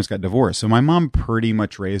then my parents got divorced. So my mom pretty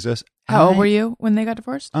much raised us. How old were you when they got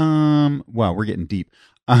divorced? Well, we're getting deep.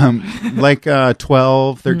 Like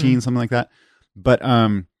 12, 13, something like that. But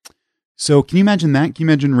so can you imagine that? Can you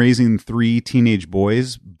imagine raising 3 teenage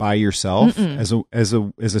boys by yourself as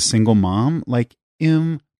a single mom? Like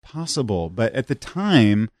impossible. But at the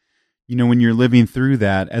time, when you're living through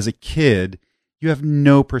that as a kid, you have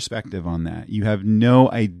no perspective on that. You have no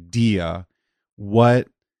idea what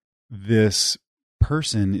this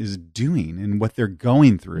person is doing and what they're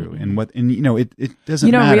going through and it doesn't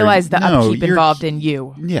you don't matter. realize the No, upkeep involved in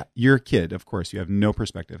you. Yeah, you're a kid, of course. You have no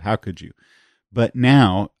perspective. How could you? But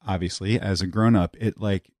now, obviously, as a grown-up,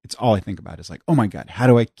 it's all I think about is like, oh my God, how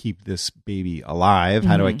do I keep this baby alive?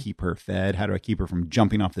 How do I keep her fed? How do I keep her from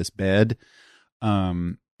jumping off this bed? How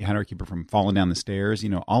do I keep her from falling down the stairs?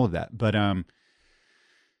 All of that. But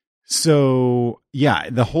so yeah,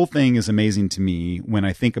 the whole thing is amazing to me when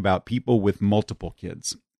I think about people with multiple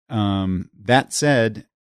kids. That said,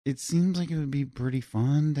 it seems like it would be pretty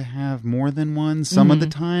fun to have more than one some of the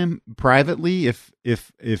time privately. If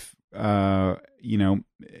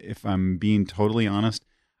I'm being totally honest,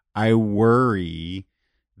 I worry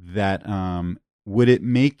that would it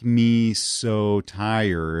make me so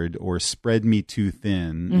tired or spread me too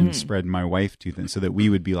thin and spread my wife too thin so that we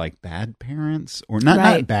would be like bad parents or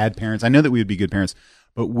not bad parents. I know that we would be good parents,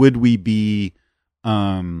 but would we be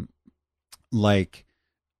like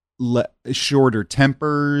shorter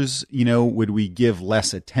tempers? Would we give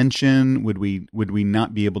less attention? Would we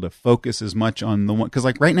not be able to focus as much on the one? Because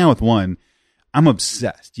like right now with one, I'm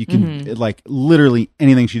obsessed. You can like literally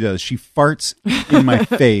anything she does. She farts in my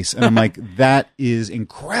face, and I'm like, that is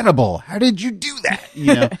incredible. How did you do that?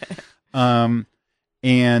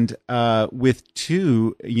 And with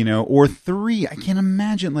 2, or 3, I can't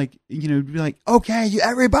imagine be like, okay,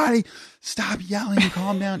 everybody stop yelling and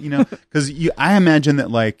calm down, because I imagine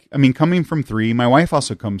that coming from 3, my wife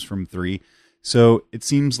also comes from 3. So it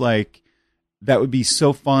seems like that would be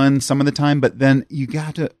so fun some of the time, but then you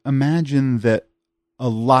got to imagine that a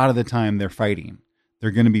lot of the time they're fighting.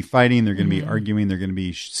 They're going to be fighting. They're going to be arguing. They're going to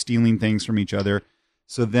be stealing things from each other.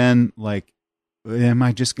 So then am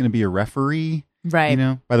I just going to be a referee? Right.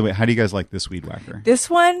 By the way, how do you guys like this weed whacker? This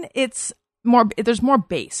one, it's more, there's more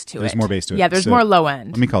bass to it. There's more bass to it. Yeah, there's more low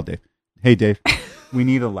end. Let me call Dave. Hey, Dave. We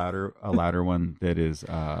need a louder one that is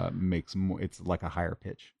makes more. It's like a higher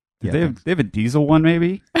pitch. Yeah, they have a diesel one,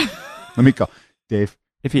 maybe. Let me call Dave.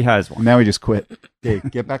 If he has one. Now he just quit.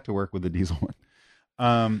 Dave, get back to work with the diesel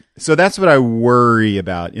one. So that's what I worry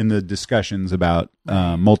about in the discussions about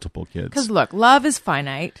multiple kids. Because look, love is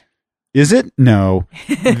finite. Is it? No.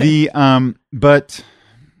 But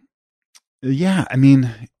yeah,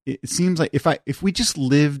 it seems like if we just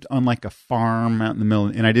lived on like a farm out in the middle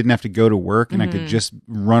and I didn't have to go to work and I could just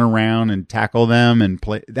run around and tackle them and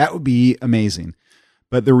play, that would be amazing.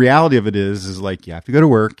 But the reality of it is like you have to go to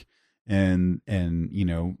work and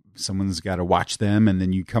someone's got to watch them, and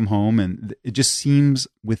then you come home, and it just seems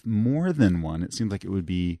with more than one, it seems like it would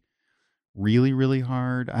be really, really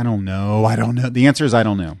hard. I don't know. The answer is I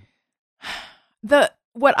don't know.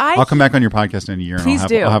 I'll come back on your podcast in a year, and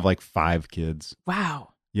I'll have like 5 kids. Wow.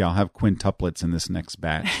 Yeah, I'll have quintuplets in this next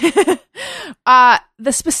batch.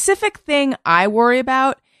 The specific thing I worry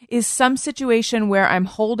about is some situation where I'm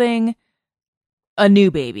holding a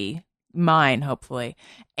new baby, mine, hopefully,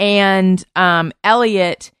 and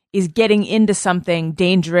Elliot is getting into something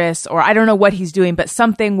dangerous, or I don't know what he's doing, but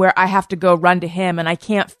something where I have to go run to him and I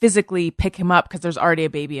can't physically pick him up because there's already a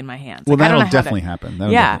baby in my hands. Well, Like, I don't that'll know how definitely happen.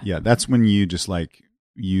 That'll yeah. That's when you just like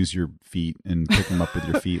use your feet and pick them up with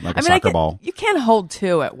your feet like a soccer ball. You can't hold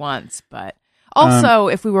two at once, but also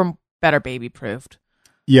if we were better baby proofed.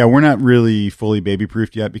 Yeah, we're not really fully baby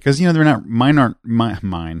proofed yet because they're not mine.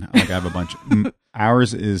 Like I have a bunch.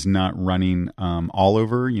 Ours is not running all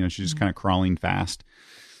over. She's just kind of crawling fast,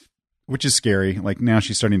 which is scary. Like now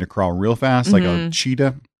she's starting to crawl real fast, like a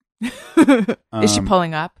cheetah. Is she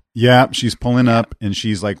pulling up? Yeah, she's pulling up, and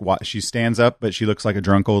she's like, she stands up, but she looks like a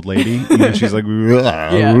drunk old lady. She's like,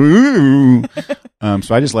 so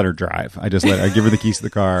I just let her drive. I give her the keys to the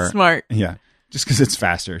car. Smart. Yeah, just because it's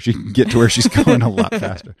faster. She can get to where she's going a lot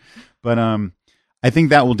faster. But I think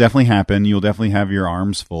that will definitely happen. You'll definitely have your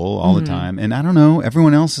arms full all the time. And I don't know,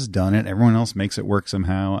 everyone else has done it. Everyone else makes it work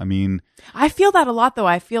somehow. I mean, I feel that a lot, though.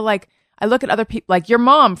 I feel like I look at other people, like your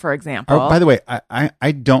mom, for example. By the way,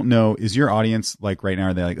 I don't know. Is your audience like right now?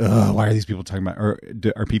 Are they like, oh, why are these people talking about? Or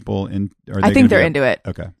are people in? I think they're into it.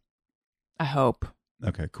 Okay. I hope.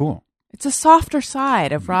 Okay. Cool. It's a softer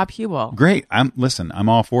side of Rob Huebel. Great. I'm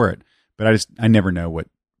all for it. But I never know what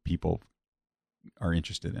people are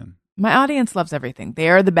interested in. My audience loves everything. They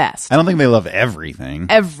are the best. I don't think they love everything.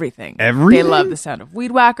 Everything. Everything? They love the sound of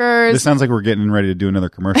weed whackers. This sounds like we're getting ready to do another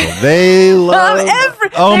commercial. They love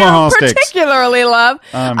Omaha sticks. Particularly love.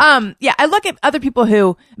 Yeah, I look at other people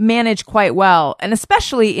who manage quite well, and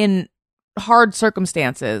especially in hard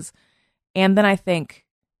circumstances. And then I think,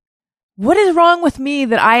 what is wrong with me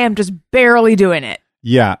that I am just barely doing it?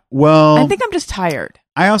 Yeah. Well, I think I'm just tired.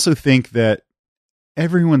 I also think that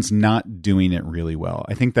everyone's not doing it really well.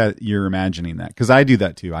 I think that you're imagining that because I do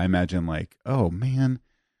that too. I imagine like, oh man,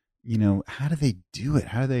 how do they do it?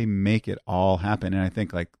 How do they make it all happen? And I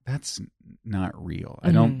think like, that's not real.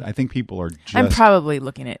 I think people are just. I'm probably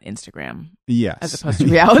looking at Instagram. Yes. As opposed to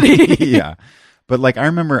reality. Yeah. But like, I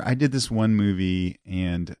remember I did this one movie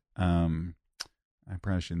and, I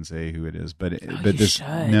probably shouldn't say who it is, but this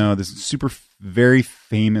super very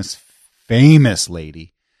famous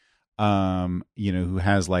lady, who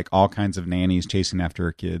has like all kinds of nannies chasing after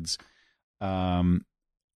her kids.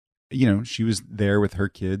 She was there with her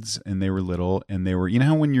kids and they were little and they were,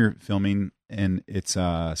 how when you're filming and it's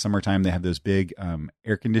summertime, they have those big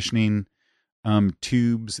air conditioning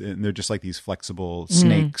tubes and they're just like these flexible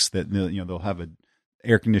snakes that, they'll have an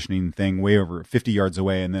air conditioning thing way over 50 yards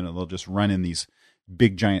away and then they'll just run in these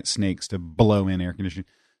big giant snakes to blow in air conditioning.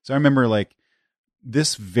 So I remember like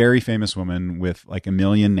this very famous woman with like a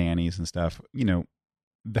million nannies and stuff,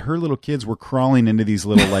 her little kids were crawling into these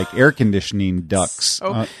little like air conditioning ducts.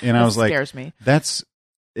 And I was like, scares me.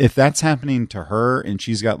 If that's happening to her and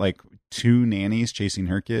she's got like two nannies chasing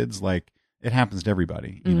her kids, like it happens to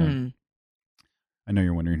everybody, know. I know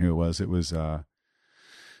you're wondering who it was. It was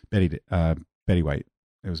Betty White.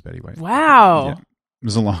 It was Betty White. Wow. Yeah. It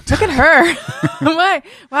was a long time. Look at her.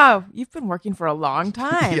 Wow. You've been working for a long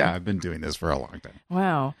time. Yeah, I've been doing this for a long time.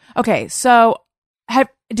 Wow. Okay. So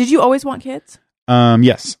did you always want kids?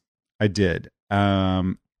 Yes, I did.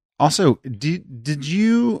 Also, did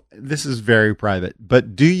you, this is very private, but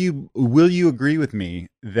will you agree with me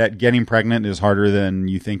that getting pregnant is harder than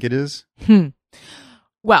you think it is?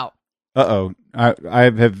 Well. I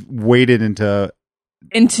have waded into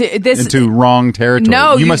wrong territory.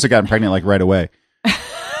 No, you must have gotten pregnant like right away.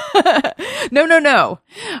 No.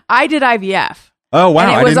 I did IVF. Oh,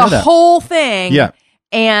 wow. And it was a whole thing. Yeah.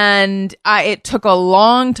 And it took a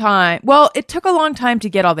long time. Well, it took a long time to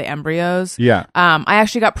get all the embryos. Yeah. I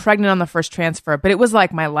actually got pregnant on the first transfer, but it was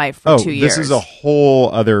like my life for 2 years. This is a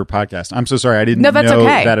whole other podcast. I'm so sorry. I didn't know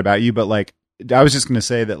that about you, but like, I was just going to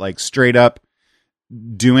say that like straight up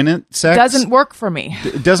doing it sex doesn't work for me.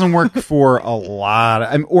 It doesn't work for a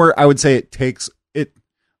lot. Or I would say it takes it.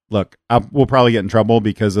 Look, we'll probably get in trouble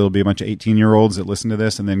because there'll be a bunch of 18-year-olds that listen to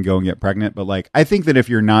this and then go and get pregnant. But like, I think that if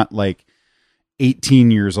you're not like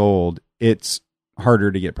 18 years old, it's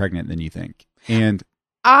harder to get pregnant than you think. And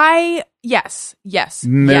yes.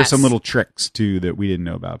 There's some little tricks too that we didn't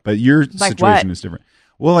know about, but your situation is different.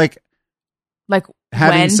 Well, like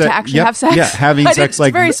having to actually have sex. Yeah, having sex it's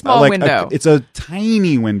a very small window. It's a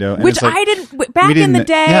tiny window, and which I didn't back in the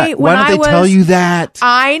day. Yeah, when why don't they tell you that?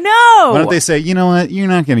 I know. Why don't they say, you know what? You're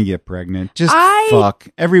not going to get pregnant. Just fuck.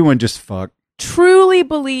 Everyone just fuck. Truly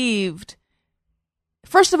believed.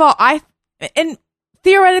 First of all, and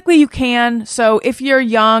theoretically you can. So if you're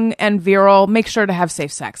young and virile, make sure to have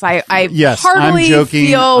safe sex. I Yes, heartily I'm joking.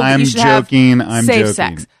 feel that I'm you should have joking. I'm safe joking.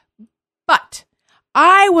 sex. But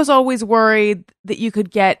I was always worried that you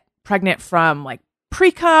could get pregnant from like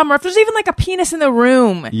pre-cum, or if there's even like a penis in the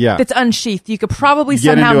room that's unsheathed, you could probably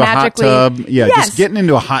Get somehow into magically. a hot tub. Yeah, Yes. just getting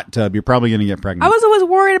into a hot tub, you're probably going to get pregnant. I was always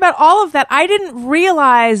worried about all of that. I didn't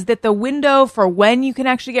realize that the window for when you can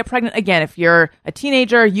actually get pregnant, again, if you're a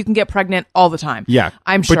teenager, you can get pregnant all the time. Yeah,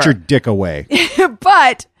 I'm sure. Put your dick away.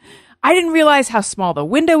 But I didn't realize how small the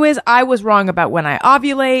window is. I was wrong about when I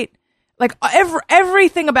ovulate. Like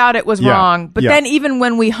everything about it was wrong. But then even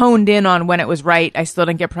when we honed in on when it was right, I still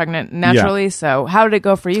didn't get pregnant naturally. So how did it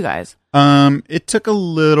go for you guys? It took a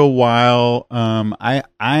little while.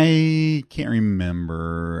 I can't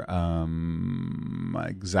remember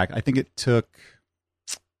exactly. I think it took.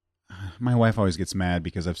 My wife always gets mad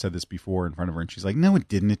because I've said this before in front of her, and she's like, "No, it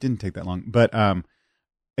didn't. It didn't take that long." But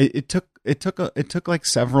it took like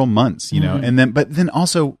several months, you know. And then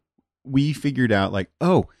also we figured out like,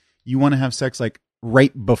 oh, you want to have sex like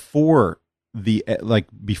right before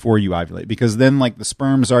before you ovulate, because then like the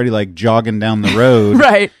sperm's already like jogging down the road.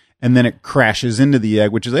 Right. And then it crashes into the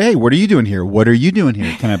egg, which is like, hey, what are you doing here? What are you doing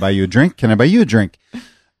here? Can I buy you a drink? Can I buy you a drink?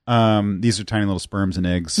 These are tiny little sperms and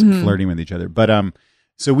eggs flirting with each other. But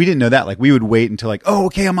so we didn't know that. Like we would wait until like, oh,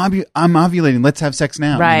 okay, I'm ovulating. Let's have sex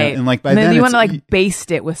now. Right. You know? And like by and then then you want to like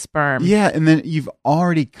baste it with sperm. Yeah, and then you've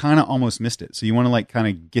already kind of almost missed it. So you want to like kind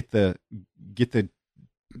of get the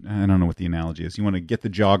I don't know what the analogy is. You want to get the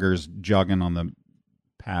joggers jogging on the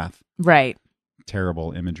path. Right.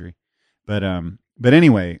 Terrible imagery. But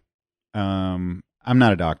anyway, I'm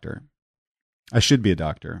not a doctor. I should be a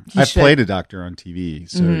doctor. I've played a doctor on TV,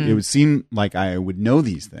 so it would seem like I would know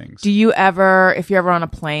these things. Do you ever, if you're ever on a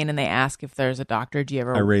plane and they ask if there's a doctor, do you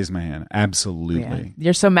ever? I raise my hand. Absolutely. Yeah.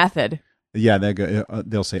 You're so method. Yeah,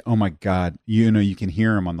 they'll say, "Oh my God!" You know, you can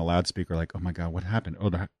hear them on the loudspeaker, like, "Oh my God, what happened? Oh,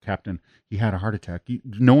 the captain, he had a heart attack.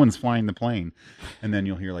 No one's flying the plane." And then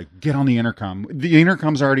you'll hear like, "Get on the intercom. The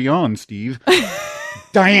intercom's already on, Steve."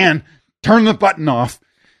 Diane, turn the button off.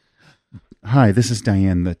 Hi, this is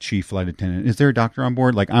Diane, the chief flight attendant. Is there a doctor on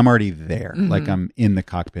board? Like, I'm already there. Like, I'm in the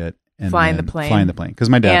cockpit and flying the plane. Because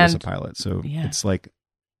my dad was a pilot, so it's like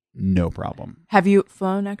no problem. Have you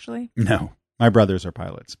flown actually? No. My brothers are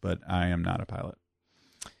pilots, but I am not a pilot.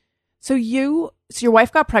 So your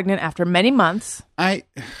wife got pregnant after many months.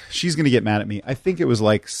 She's going to get mad at me. I think it was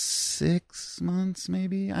like 6 months,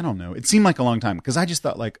 maybe. I don't know. It seemed like a long time because I just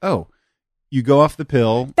thought like, oh, you go off the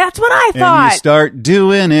pill. That's what I thought. And you start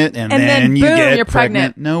doing it, and then you boom, get you're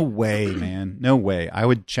pregnant. No way, man. No way. I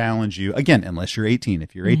would challenge you again, unless you're 18.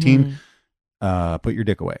 If you're 18, put your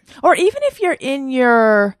dick away. Or even if you're in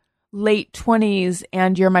your late 20s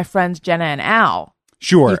and you're my friends Jenna and Al.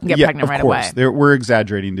 Sure. You can get pregnant right away. We're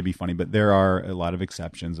exaggerating to be funny, but there are a lot of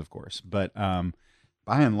exceptions, of course. But by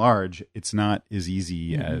and large, it's not as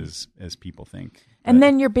easy as people think. And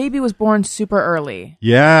then your baby was born super early.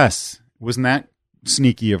 Yes. Wasn't that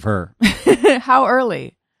sneaky of her? How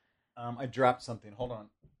early? I dropped something. Hold on.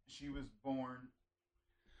 She was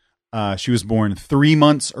born 3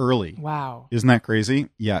 months early. Wow. Isn't that crazy?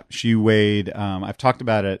 Yeah. She weighed, I've talked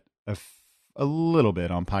about it a little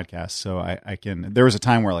bit on podcasts, so I can. There was a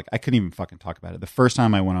time where like I couldn't even fucking talk about it. The first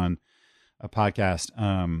time I went on a podcast,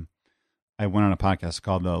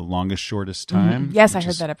 called The Longest Shortest Time. Yes, I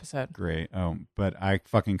heard that episode. Great. Oh, but I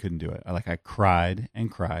fucking couldn't do it. I cried and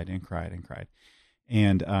cried and cried and cried.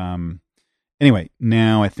 And anyway,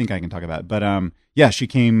 now I think I can talk about it. But yeah, she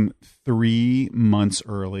came 3 months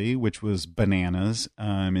early, which was bananas.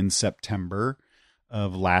 In September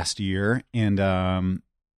of last year, and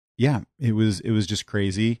yeah, it was just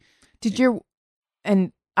crazy.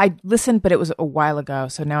 And I listened, but it was a while ago,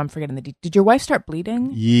 so now I'm forgetting the did your wife start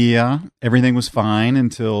bleeding? Yeah, everything was fine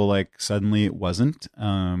until like suddenly it wasn't.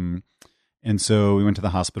 And so we went to the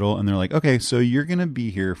hospital and they're like, okay, so you're going to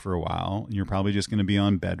be here for a while. You're probably just going to be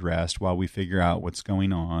on bed rest while we figure out what's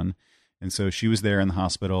going on. And so she was there in the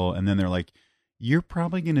hospital, and then they're like, you're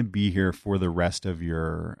probably going to be here for the rest of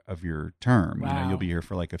your term. Wow. You know, you'll be here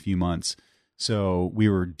for like a few months. So we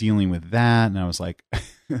were dealing with that, and I was like,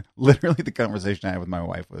 literally the conversation I had with my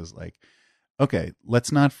wife was like, okay,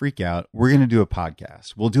 let's not freak out. We're going to do a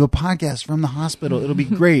podcast. We'll do a podcast from the hospital. It'll be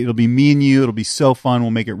great. It'll be me and you. It'll be so fun.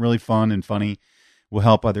 We'll make it really fun and funny. We'll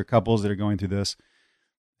help other couples that are going through this.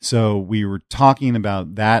 So we were talking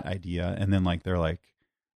about that idea, and then like they're like,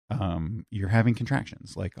 you're having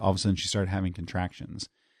contractions. Like all of a sudden she started having contractions.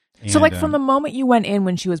 So like from the moment you went in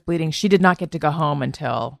when she was bleeding, she did not get to go home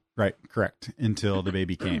until... Right, correct. Until the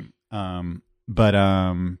baby came.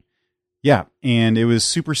 Yeah, and it was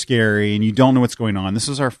super scary, and you don't know what's going on. This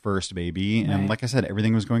was our first baby, and Right. like I said,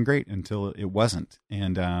 everything was going great until it wasn't.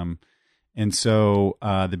 And so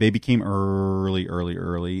the baby came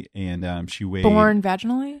early, and she weighed. Born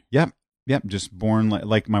vaginally? Yep, just born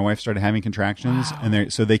like my wife started having contractions, Wow.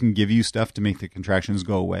 and so they can give you stuff to make the contractions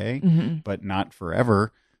go away, Mm-hmm. but not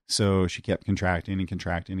forever. So she kept contracting and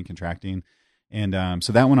contracting and contracting. And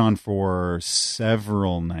so that went on for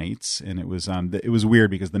several nights, and it was weird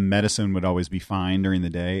because the medicine would always be fine during the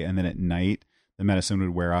day, and then at night the medicine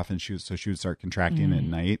would wear off, and she would start contracting at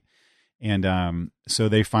night. And so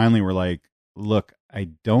they finally were like, "Look,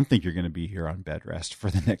 I don't think you're going to be here on bed rest for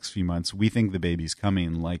the next few months. We think the baby's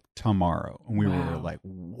coming like tomorrow." And we were Wow. like,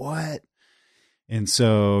 "What?" And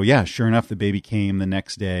so yeah, sure enough, the baby came the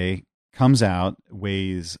next day, comes out,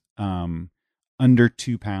 weighs under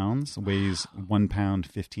 2 pounds, weighs 1 pound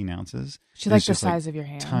 15 ounces. She's And like it's the just, size of your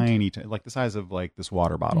hand. tiny, like the size of like this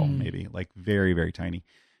water bottle, maybe, like very, very tiny,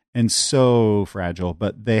 and so fragile.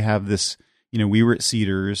 But they have this, we were at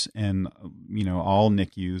Cedars, and all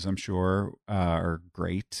NICUs, I'm sure, are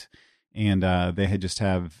great, and they had just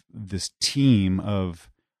have this team of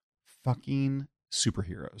fucking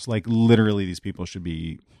superheroes. Like literally, these people should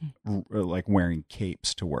be like wearing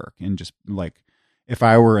capes to work, and just like, if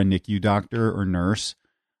I were a NICU doctor or nurse,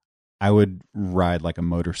 I would ride like a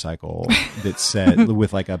motorcycle that said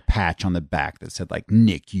with like a patch on the back that said like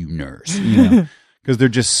NICU nurse, because they're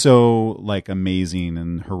just so like amazing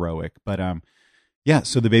and heroic. But yeah,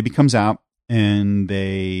 so the baby comes out, and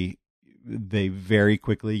they very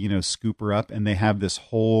quickly scoop her up, and they have this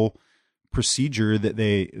whole procedure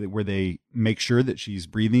where they make sure that she's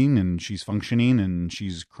breathing and she's functioning and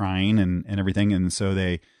she's crying and everything. And so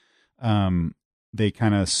they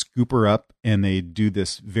kind of scoop her up, and they do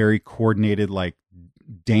this very coordinated like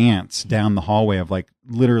dance down the hallway of like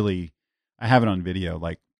literally, I have it on video,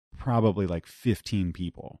 like probably like 15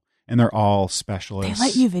 people, and they're all specialists. They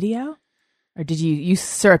let you video? Or did you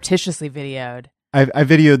surreptitiously videoed? I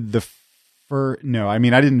videoed no, I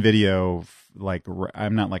mean, I didn't video, like,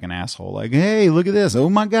 I'm not like an asshole, like, hey, look at this. Oh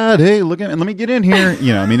my God. Hey, look at it. Let me get in here.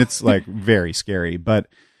 I mean, it's like very scary. But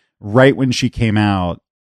right when she came out,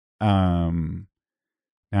 now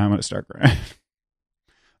I'm going to start crying.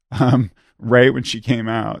 Right when she came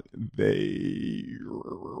out, I'm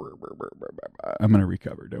going to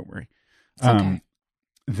recover. Don't worry. It's okay.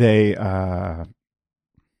 They,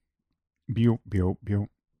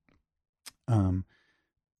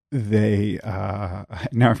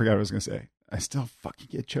 now I forgot what I was going to say. I still fucking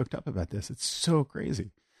get choked up about this. It's so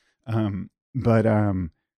crazy. But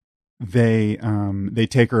they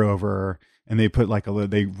take her over, and they put like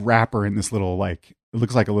they wrap her in this little, like, it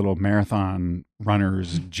looks like a little marathon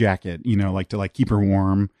runner's jacket, like to like keep her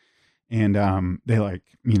warm. And they like,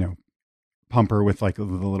 pump her with like the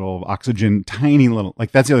little oxygen, tiny little,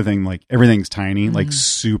 like, that's the other thing, like everything's tiny, like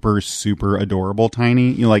super, super adorable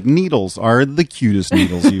tiny. Like needles are the cutest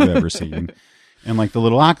needles you've ever seen. And like the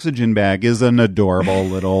little oxygen bag is an adorable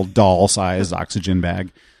little doll-sized oxygen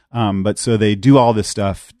bag. But so they do all this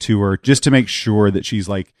stuff to her just to make sure that she's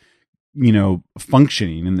like,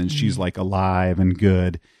 functioning, and then she's like alive and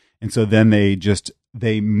good. And so then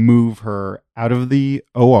they move her out of the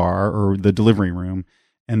OR, or the delivery room,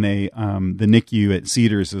 and the NICU at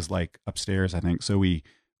Cedars is like upstairs, I think. So we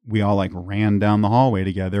all like ran down the hallway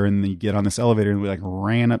together, and you get on this elevator, and we like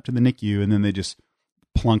ran up to the NICU, and then they just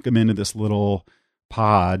plunk them into this little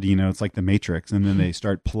pod, it's like the Matrix, and then they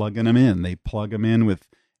start plugging them in. They plug them in with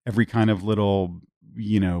every kind of little,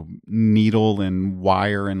 needle and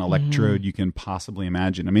wire and electrode you can possibly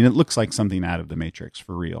imagine. I mean, it looks like something out of the Matrix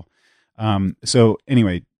for real. So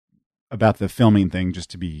anyway, about the filming thing, just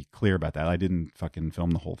to be clear about that, I didn't fucking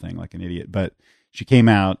film the whole thing like an idiot, but she came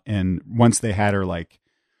out, and once they had her like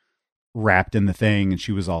wrapped in the thing and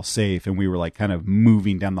she was all safe, and we were like kind of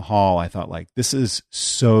moving down the hall, I thought, like, this is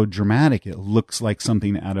so dramatic. It looks like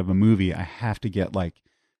something out of a movie. I have to get like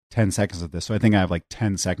 10 seconds of this. So I think I have like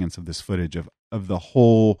 10 seconds of this footage of the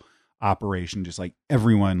whole operation, just like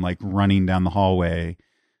everyone like running down the hallway,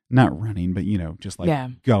 not running, but just like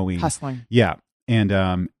going, hustling. Yeah.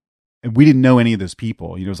 And we didn't know any of those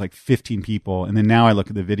people. It was like 15 people. And then now I look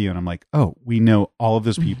at the video, and I'm like, oh, we know all of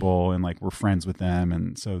those people, and like we're friends with them.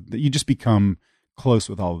 And so you just become close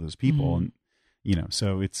with all of those people. And,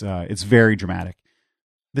 so it's very dramatic.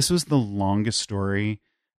 This was the longest story,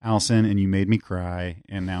 Allison, and you made me cry,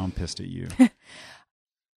 and now I'm pissed at you.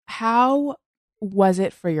 How was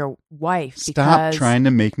it for your wife? Stop trying to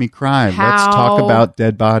make me cry. Let's talk about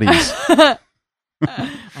dead bodies.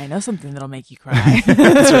 I know something that'll make you cry.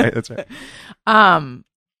 That's right.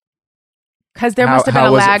 Because there must have been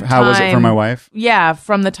a lag time. How was it for my wife? Yeah,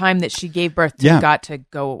 from the time that she gave birth to got to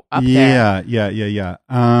go up there. there. Yeah.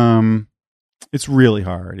 It's really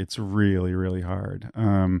hard. It's really, really hard.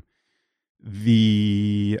 I'm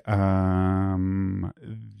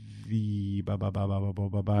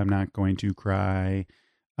not going to cry.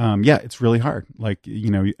 It's really hard. Like,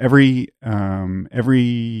 every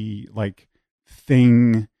like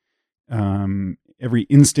thing, every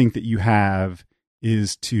instinct that you have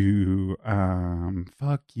is to,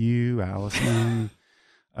 fuck you, Allison.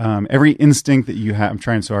 Every instinct that you have, I'm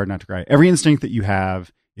trying so hard not to cry. Every instinct that you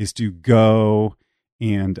have is to go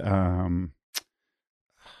and, you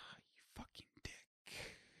fucking dick.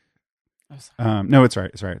 No, it's all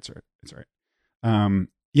right. It's all right.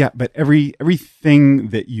 But everything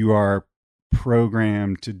that you are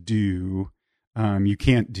programmed to do, you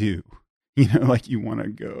can't do. Like you want to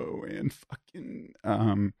go and fucking,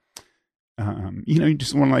 you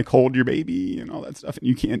just want to like hold your baby and all that stuff, and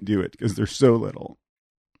you can't do it because they're so little.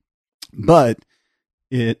 But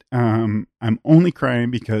I'm only crying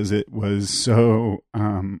because it was so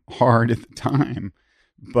hard at the time.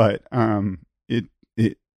 But it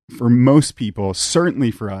for most people,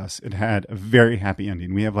 certainly for us, it had a very happy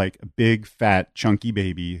ending. We have like a big, fat, chunky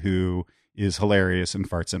baby who is hilarious and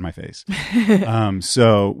farts in my face.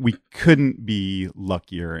 So we couldn't be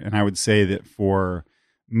luckier. And I would say that for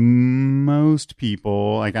most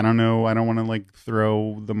people, like, I don't know, I don't want to like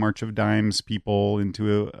throw the March of Dimes people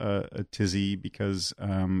into a tizzy because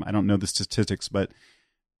I don't know the statistics, but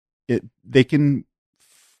they can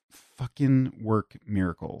fucking work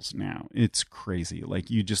miracles now. It's crazy. Like,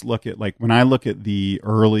 you just look at, like, when I look at the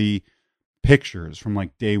early pictures from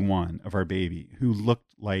like day one of our baby, who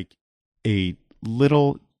looked like a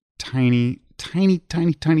little tiny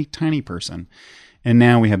person, and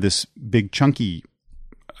now we have this big chunky,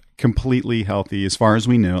 completely healthy as far as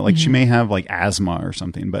we know. Like, she may have like asthma or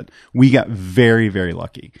something, but we got very, very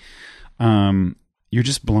lucky. You're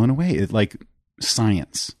just blown away. It's like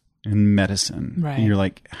science and medicine. Right. And you're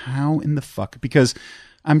like, how in the fuck? Because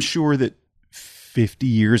I'm sure that 50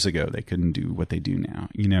 years ago they couldn't do what they do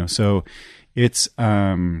now, so it's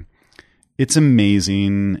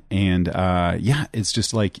amazing. And it's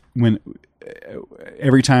just like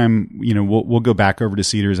every time, we'll go back over to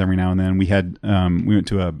Cedars every now and then. We went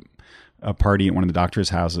to a party at one of the doctor's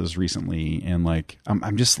houses recently, and like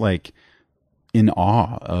I'm just like in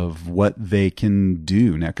awe of what they can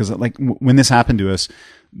do now. Because like when this happened to us,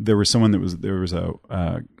 there was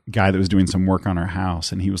a guy that was doing some work on our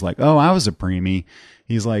house, and he was like, "Oh, I was a preemie."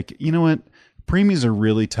 He's like, "You know what? Preemies are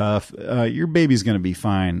really tough. Your baby's going to be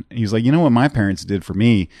fine." He's like, "You know what my parents did for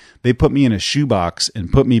me? They put me in a shoebox and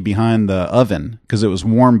put me behind the oven because it was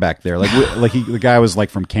warm back there." The guy was like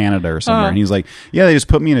from Canada or somewhere. And he's like, "Yeah, they just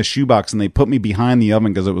put me in a shoebox and they put me behind the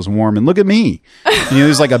oven because it was warm. And look at me."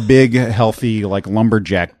 He's like a big, healthy, like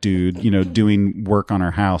lumberjack dude, doing work on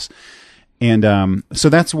our house. And so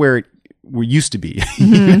that's where we used to be,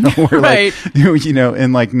 right.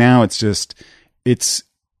 And like now it's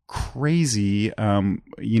crazy,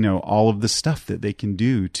 all of the stuff that they can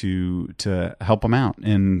do to help them out.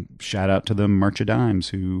 And shout out to the March of Dimes,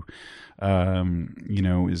 who,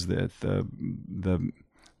 is the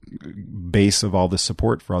base of all the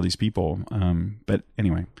support for all these people. But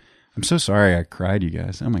anyway, I'm so sorry I cried, you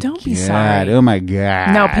guys. Oh my God. Don't be sorry. Oh my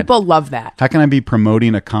God. No, people love that. How can I be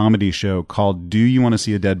promoting a comedy show called Do You Want to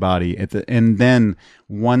See a Dead Body? And then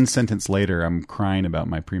one sentence later, I'm crying about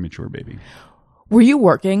my premature baby. Were you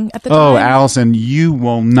working at the time? Oh, Allison, you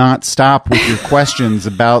will not stop with your questions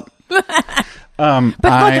about. But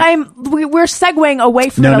we're segueing away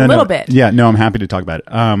from it a little bit. Yeah, no, I'm happy to talk about it.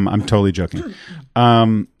 I'm totally joking.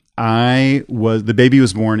 The baby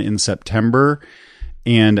was born in September,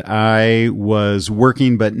 and I was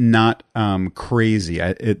working, but not crazy.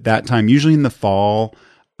 At that time, usually in the fall,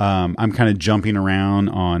 I'm kind of jumping around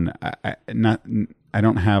on. I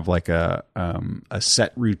don't have like a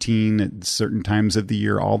set routine at certain times of the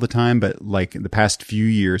year all the time, but like the past few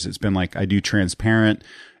years, it's been like I do Transparent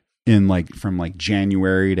in like from like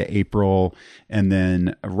January to April, and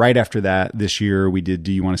then right after that, this year we did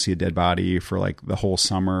Do You Want to See a Dead Body for like the whole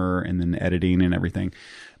summer, and then editing and everything.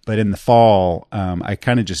 But in the fall, I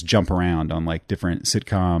kind of just jump around on like different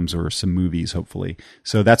sitcoms or some movies, hopefully.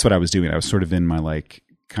 So that's what I was doing. I was sort of in my like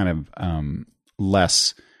kind of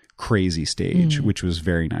less crazy stage, which was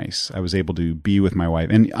very nice. I was able to be with my wife.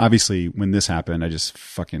 And obviously when this happened, I just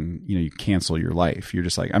fucking, you cancel your life. You're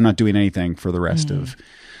just like, I'm not doing anything for the rest of,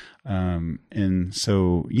 and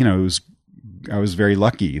so, I was very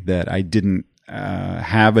lucky that I didn't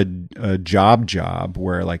have a job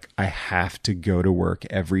where like I have to go to work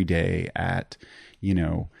every day at,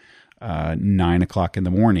 9 o'clock in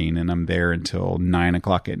the morning and I'm there until 9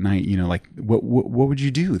 o'clock at night, like what would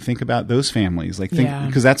you do? Think about those families. Like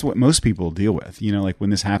because that's what most people deal with, like when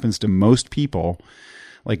this happens to most people,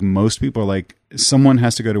 are like someone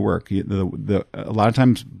has to go to work. A lot of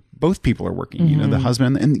times both people are working, the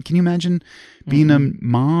husband. And can you imagine being a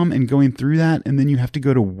mom and going through that? And then you have to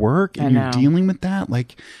go to work and you're dealing with that.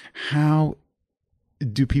 Like, how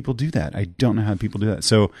do people do that? I don't know how people do that.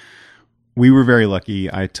 So we were very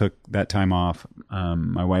lucky. I took that time off.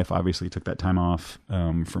 My wife obviously took that time off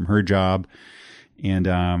from her job. And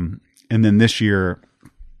then this year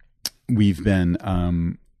we've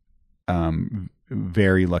been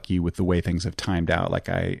very lucky with the way things have timed out. Like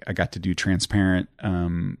I got to do Transparent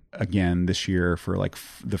again this year for like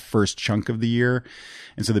the first chunk of the year.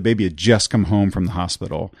 And so the baby had just come home from the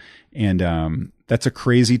hospital. And that's a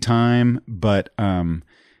crazy time, but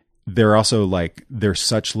they're also like they're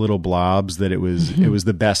such little blobs that it was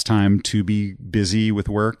the best time to be busy with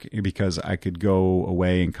work because I could go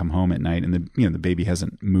away and come home at night and the baby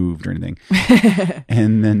hasn't moved or anything.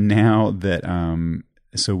 And then now that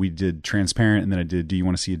so we did Transparent, and then I did Do You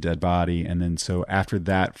Want to See a Dead Body? And then so after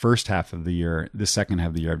that first half of the year, the second half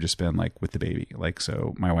of the year, I've just been like with the baby. Like,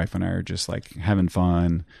 so my wife and I are just like having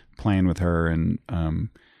fun, playing with her and,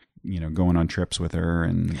 going on trips with her.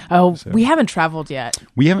 And we haven't traveled yet.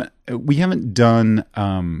 We haven't done,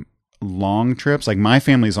 long trips. Like my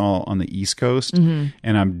family's all on the East Coast and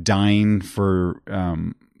I'm dying for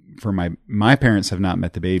my parents have not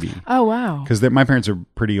met the baby. Oh, wow. Because my parents are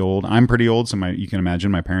pretty old. I'm pretty old. So you can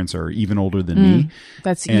imagine my parents are even older than me.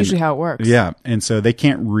 That's usually how it works. Yeah. And so they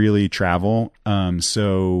can't really travel.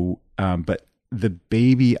 But the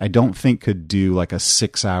baby, I don't think could do like a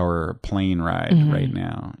 6-hour plane ride right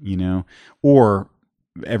now, or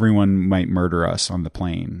everyone might murder us on the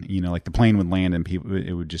plane, like the plane would land and people,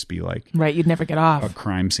 it would just be like, right. You'd never get off. A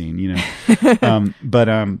crime scene,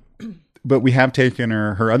 But we have taken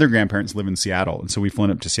her other grandparents live in Seattle. And so we've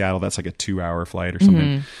flown up to Seattle. That's like a 2-hour flight or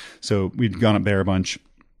something. So we've gone up there a bunch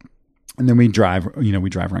and then we drive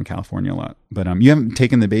around California a lot, but, you haven't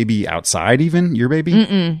taken the baby outside even your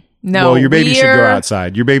baby? No. Well, your baby should go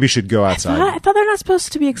outside. Your baby should go outside. I thought they're not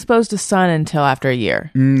supposed to be exposed to sun until after a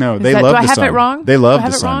year. No, they love the sun. Do I have it wrong? They love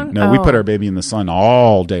the sun. No, we put our baby in the sun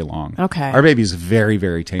all day long. Okay. Our baby's very,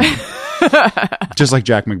 very tame. Just like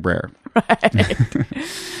Jack McBrayer.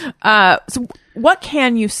 Right. So what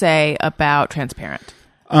can you say about Transparent?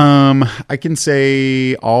 I can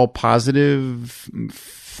say all positive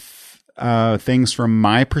things from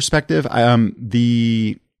my perspective.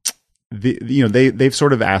 They've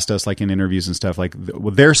sort of asked us like in interviews and stuff, like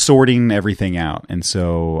they're sorting everything out. And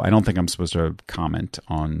so I don't think I'm supposed to comment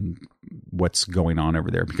on what's going on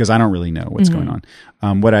over there because I don't really know what's going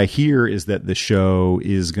on. What I hear is that the show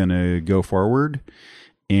is going to go forward.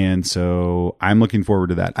 And so I'm looking forward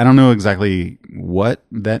to that. I don't know exactly what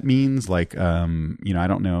that means. Like, I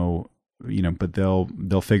don't know, but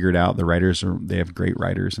they'll figure it out. The writers they have great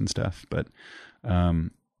writers and stuff, but,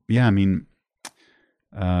 yeah, I mean,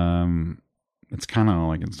 it's kind of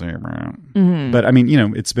all I can say about it. But I mean,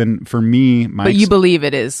 it's been for me, but you believe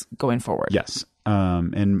it is going forward. Yes.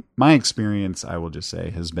 And my experience, I will just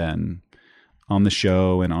say, has been on the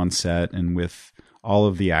show and on set and with all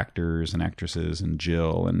of the actors and actresses and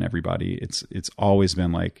Jill and everybody. It's always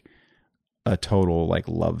been like a total like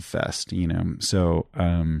love fest, So,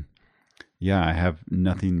 yeah, I have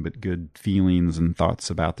nothing but good feelings and thoughts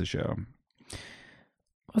about the show.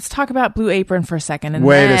 Let's talk about Blue Apron for a second. And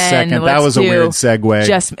Wait a second. That was a weird segue.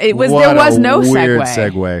 There was no weird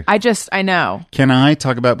segue. I know. Can I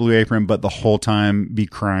talk about Blue Apron, but the whole time be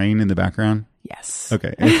crying in the background? Yes.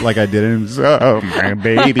 Okay. It's like I didn't. Oh, my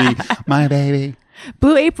baby. My baby.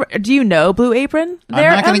 Blue Apron. Do you know Blue Apron?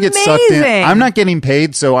 They're I'm not going to get sucked in. I'm not getting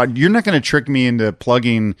paid, so you're not going to trick me into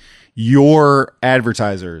plugging your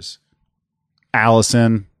advertisers,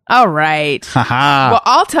 Allison. All right. Haha. Well,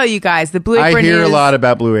 I'll tell you guys, the Blue Apron I hear a lot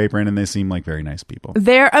about Blue Apron, and they seem like very nice people.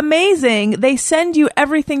 They're amazing. They send you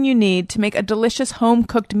everything you need to make a delicious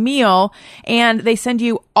home-cooked meal, and they send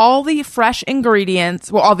you all the fresh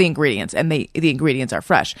ingredients. Well, all the ingredients, and the ingredients are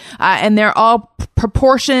fresh. And they're all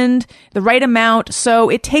proportioned, the right amount, so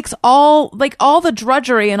it takes all the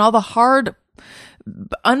drudgery and all the hard,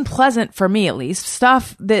 unpleasant, for me at least,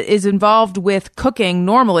 stuff that is involved with cooking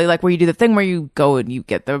normally, like where you do the thing where you go and you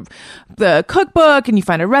get the cookbook and you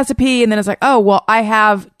find a recipe and then it's like, oh, well, I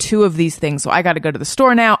have 2 of these things, so I got to go to the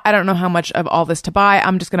store now. I don't know how much of all this to buy.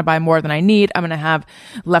 I'm just going to buy more than I need. I'm going to have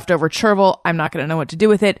leftover chervil. I'm not going to know what to do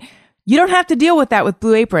with it. You don't have to deal with that with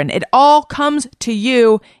Blue Apron. It all comes to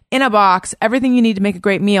you in a box, everything you need to make a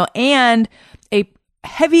great meal, and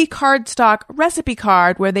heavy cardstock recipe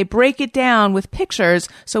card where they break it down with pictures.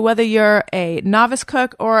 So whether you're a novice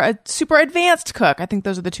cook or a super advanced cook, I think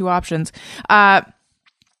those are the two options.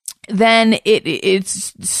 Then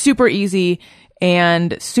it's super easy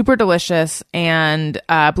and super delicious. And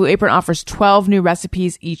Blue Apron offers 12 new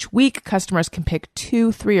recipes each week. Customers can pick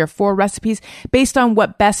 2, 3, or 4 recipes based on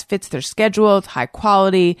what best fits their schedule. It's high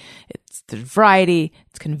quality, there's variety,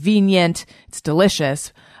 it's convenient, it's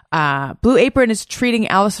delicious. Blue Apron is treating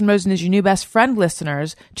Allison Rosen as your new best friend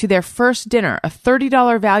listeners to their first dinner, a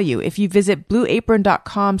 $30 value if you visit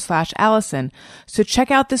blueapron.com/Allison. So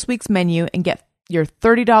check out this week's menu and get your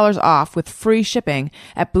 $30 off with free shipping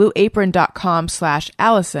at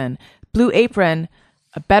blueapron.com/Allison. Blue Apron,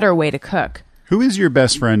 a better way to cook. Who is your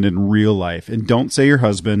best friend in real life? And don't say your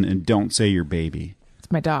husband and don't say your baby.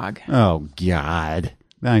 It's my dog. Oh, God.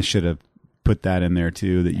 I should have put that in there,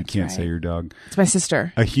 too, that you can't right. say your dog. It's my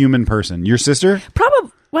sister. A human person. Your sister?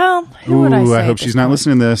 Probably. Well, who would I say? I hope at she's this not point?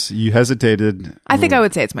 listening to this. You hesitated. I think I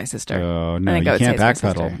would say it's my sister. Oh, I no. think I You would say can't it's my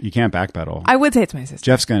backpedal. sister. You can't backpedal. I would say it's my sister.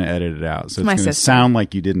 Jeff's going to edit it out. So it's my going to sister. sound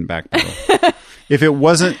like you didn't backpedal. If it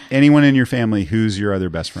wasn't anyone in your family, who's your other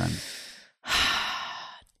best friend?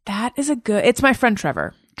 That is a good... It's my friend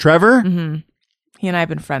Trevor. Trevor? Mm-hmm. He and I have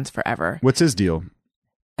been friends forever. What's his deal?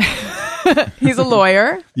 He's a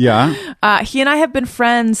lawyer. Yeah. He and I have been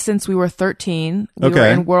friends since we were 13. We were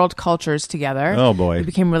Okay. in World Cultures together. Oh, boy. We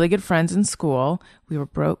became really good friends in school. We were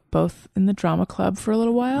both in the drama club for a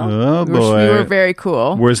little while. Oh, we boy. We were very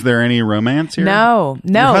cool. Was there any romance here? No.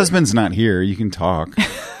 Your husband's not here. You can talk.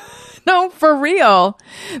 No, for real.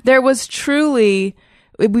 There was truly...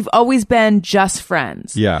 We've always been just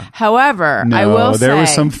friends. Yeah. However, No, I will say... there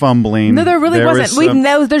was some fumbling. No, there really wasn't.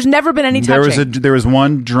 There's never been any touching. There was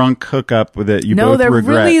one drunk hookup that you both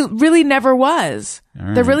regret. really never was.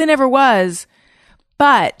 All There right. really never was.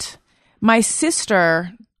 But my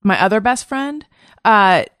sister, my other best friend,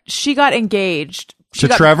 she got engaged. To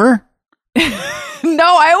Trevor? No,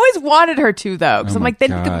 I always wanted her to, though. Because Oh I'm my like,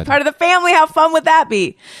 then God. part of the family, how fun would that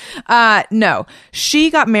be? No,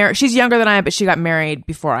 she got married. She's younger than I am, but she got married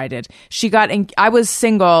before I did. I was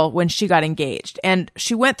single when she got engaged. And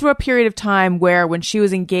she went through a period of time where when she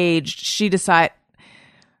was engaged, she decided...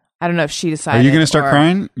 I don't know if she decided. Are you going to start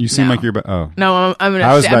crying? You seem No. like you're... Oh. No, I'm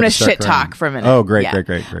I was about going to to start shit crying. talk for a minute. Oh, great, Yeah.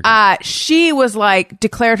 great. She was like,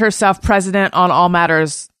 declared herself president on all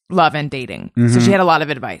matters love and dating. So she had a lot of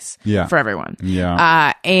advice Yeah. for everyone.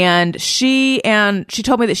 Yeah. And she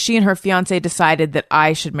told me that she and her fiance decided that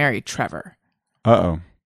I should marry Trevor. Uh-oh.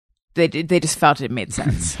 They just felt it made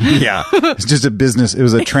sense. Yeah. It's just a business. It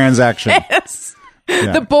was a transaction. Yes.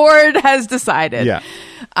 Yeah. The board has decided. Yeah.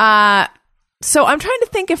 So I'm trying to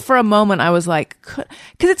think if for a moment I was like,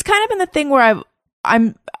 because it's kind of been the thing where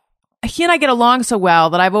he and I get along so well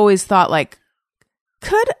that I've always thought like,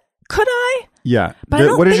 could I? Yeah. But I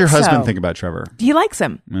don't what does think your husband so. think about Trevor? He likes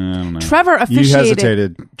him. I don't know. Trevor You officiated.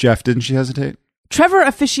 hesitated. Jeff, didn't she hesitate? Trevor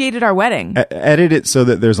officiated our wedding. Edit it so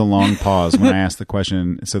that there's a long pause when I ask the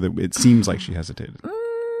question so that it seems like she hesitated.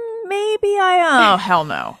 Maybe oh, hell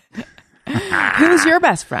no. Who's your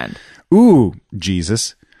best friend? Ooh,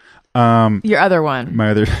 Jesus. Your other one.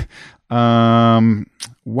 My other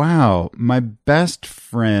wow, my best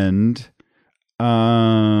friend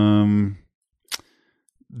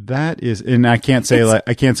that is, and I can't say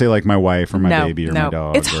like my wife or my baby or my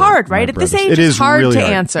dog. It's or hard, my right? At this brothers. age, It it's is hard really to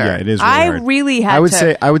answer. Yeah, it is really I hard. really had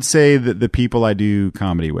I would say that the people I do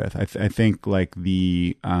comedy with, I think like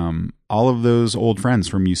the all of those old friends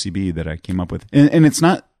from UCB that I came up with, and it's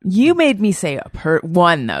not. You made me say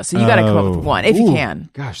one though, so you got to come up with one if you Ooh, can.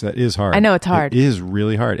 Gosh, that is hard. I know it's hard. It is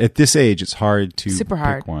really hard. At this age, it's hard to Super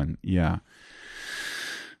hard. pick one. Yeah.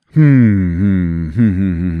 I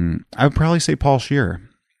would probably say Paul Scheer.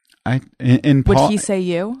 And Paul, Would he say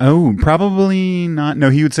you? Oh, probably not.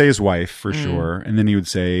 No, he would say his wife for sure, and then he would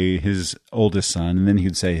say his oldest son, and then he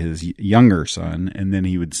would say his younger son, and then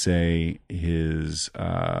he would say his.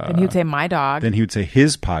 And he would say my dog. Then he would say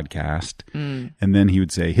his podcast, and then he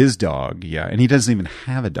would say his dog. Yeah, and he doesn't even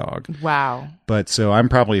have a dog. Wow. But so I'm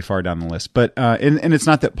probably far down the list. But and it's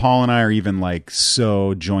not that Paul and I are even like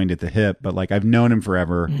so joined at the hip, but like I've known him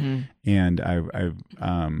forever, and I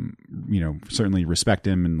certainly respect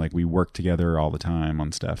him, and like we work together all the time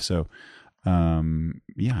on stuff. So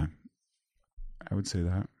yeah, I would say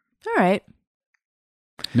that. All right.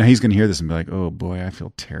 Now he's going to hear this and be like, "Oh boy, I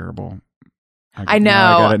feel terrible." I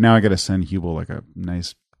know. Now I got to send Huebel like a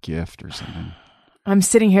nice gift or something. I'm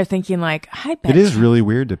sitting here thinking like, I bet It is really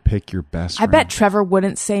weird to pick your best I friend. bet Trevor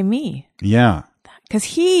wouldn't say me Yeah. because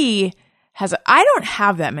he has. I don't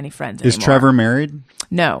have that many friends Is anymore. Trevor married?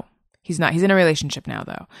 No, he's not. He's in a relationship now,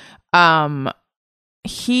 though.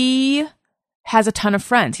 he has a ton of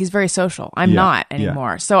friends. He's very social. I'm Yeah, not yeah.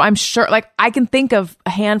 anymore. So I'm sure, like, I can think of a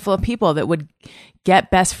handful of people that would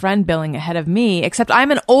get best friend billing ahead of me, except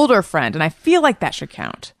I'm an older friend, and I feel like that should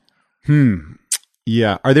count.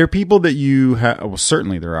 Yeah. Are there people that you have? Well,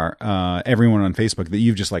 certainly there are. Everyone on Facebook that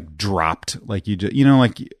you've just like dropped, like you just,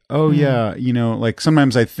 like, oh yeah, like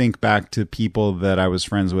sometimes I think back to people that I was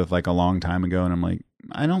friends with like a long time ago, and I'm like,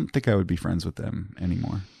 I don't think I would be friends with them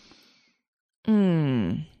anymore.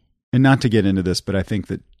 And not to get into this, but I think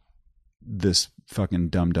that this fucking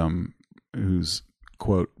dum-dum who's,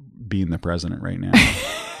 quote, being the president right now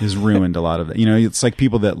has ruined a lot of that. It's like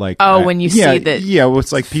people that like... when you see that... Yeah, well,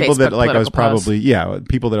 it's like people that Facebook like I was political posts. probably... Yeah,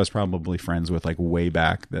 people that I was probably friends with like way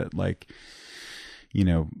back that like,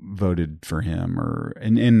 voted for him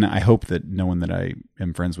and I hope that no one that I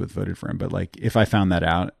am friends with voted for him. But like, if I found that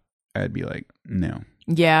out, I'd be like, no.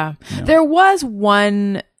 Yeah. No. There was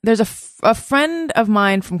one... There's a friend of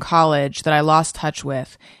mine from college that I lost touch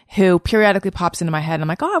with who periodically pops into my head. And I'm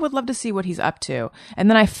like, oh, I would love to see what he's up to. And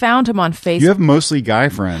then I found him on Facebook. You have mostly guy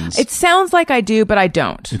friends. It sounds like I do, but I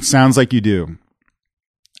don't. It sounds like you do.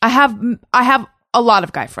 I have a lot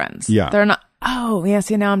of guy friends. Yeah. They're not... Oh, yeah.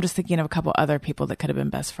 See, now I'm just thinking of a couple other people that could have been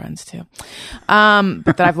best friends too.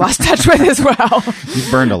 But that I've lost touch with as well. You've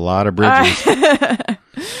burned a lot of bridges.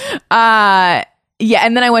 Yeah,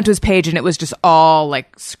 and then I went to his page and it was just all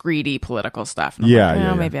like screedy political stuff. And I'm Yeah, like,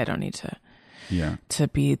 yeah. maybe I don't need to Yeah. to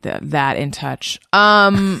be that in touch.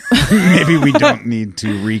 Maybe we don't need to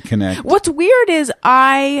reconnect. What's weird is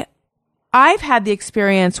I've had the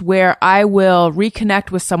experience where I will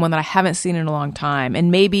reconnect with someone that I haven't seen in a long time,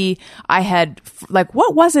 and maybe I had like,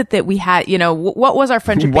 what was it that we had? What was our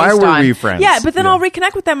friendship Why based were on? we friends? Yeah, but then Yeah. I'll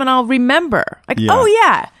reconnect with them and I'll remember, like, Yeah. oh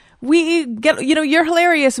yeah. We get, you're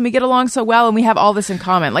hilarious and we get along so well and we have all this in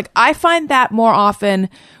common. Like, I find that more often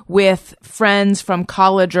with friends from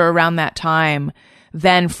college or around that time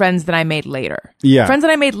than friends that I made later. Yeah. Friends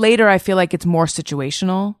that I made later, I feel like it's more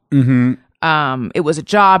situational. Mm-hmm. It was a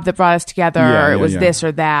job that brought us together, Yeah, or it yeah, was yeah. this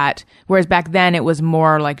or that. Whereas back then it was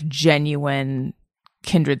more like genuine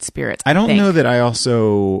kindred spirits. I don't think. know that I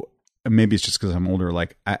also, maybe it's just because I'm older.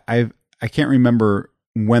 Like I can't remember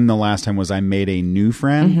when the last time was I made a new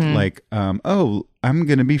friend. Mm-hmm. Like, oh, I'm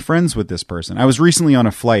going to be friends with this person. I was recently on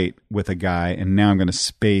a flight with a guy and now I'm going to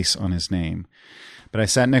space on his name. But I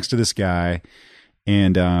sat next to this guy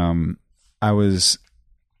and I was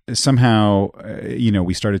somehow,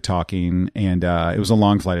 we started talking and it was a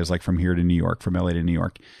long flight. It was like from here to New York, from LA to New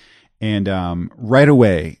York. And right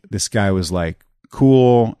away, this guy was like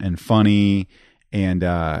cool and funny.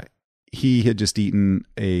 And he had just eaten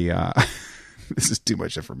a... this is too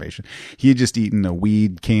much information. He had just eaten a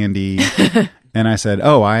weed candy. And I said,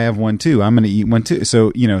 oh, I have one too. I'm going to eat one too.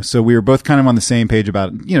 So, so we were both kind of on the same page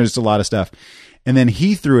about, just a lot of stuff. And then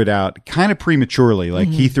he threw it out kind of prematurely. Like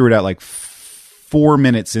he threw it out like 4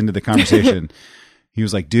 minutes into the conversation. He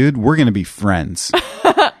was like, dude, we're going to be friends.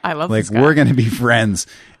 I love Like, this guy. we're going to be friends.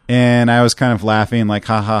 And I was kind of laughing like,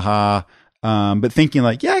 ha ha ha. But thinking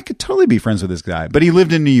like, yeah, I could totally be friends with this guy. But he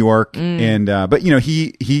lived in New York, and but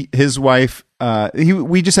his wife,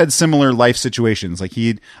 we just had similar life situations. Like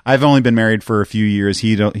I've only been married for a few years.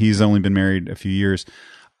 He's only been married a few years.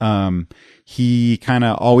 He kind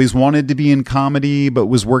of always wanted to be in comedy, but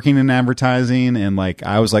was working in advertising. And like,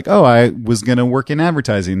 I was like, oh, I was gonna work in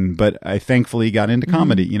advertising, but I thankfully got into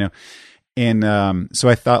comedy, And so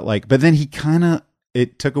I thought like, but then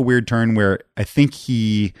it took a weird turn where I think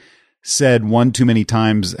he said one too many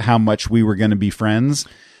times how much we were going to be friends.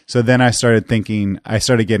 So then I started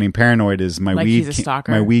getting paranoid as my Like he's a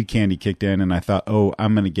stalker. my weed candy kicked in, and I thought, oh,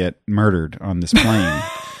 I'm going to get murdered on this plane.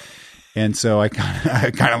 And so I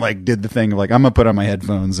kind of like did the thing of like, I'm going to put on my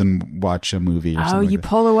headphones and watch a movie or something. Oh, like you that.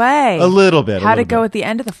 pull away. A little bit. How'd it go at the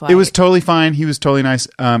end of the flight? It was totally fine. He was totally nice.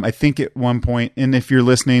 I think at one point, and if you're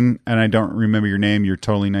listening and I don't remember your name, you're a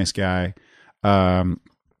totally nice guy.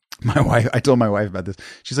 I told my wife about this.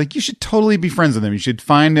 She's like, you should totally be friends with him. You should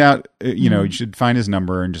find out, you should find his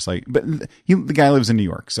number and just like, but the guy lives in New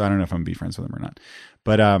York. So I don't know if I'm gonna be friends with him or not.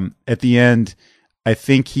 But, at the end, I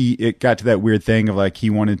think it got to that weird thing of like,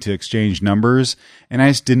 he wanted to exchange numbers, and I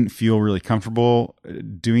just didn't feel really comfortable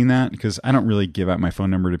doing that because I don't really give out my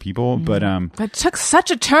phone number to people, but It took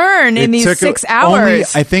such a turn in these took 6 only-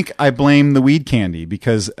 hours. I think I blame the weed candy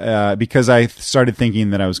because I started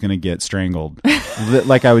thinking that I was going to get strangled.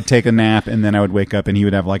 Like I would take a nap and then I would wake up and he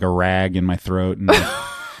would have like a rag in my throat and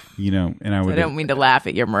and I would I don't mean to laugh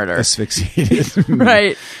at your murder. asphyxiated.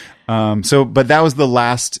 Right. But that was the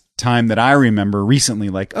last time that I remember recently,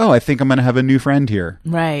 like, oh, I think I'm going to have a new friend here.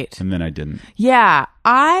 Right. And then I didn't. Yeah.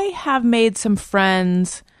 I have made some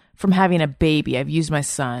friends from having a baby. I've used my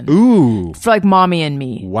son Ooh. for like mommy and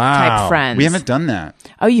me Wow. type friends. We haven't done that.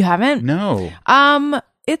 Oh, you haven't? No.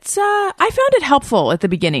 It's I found it helpful at the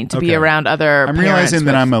beginning to be Okay. around other I'm parents realizing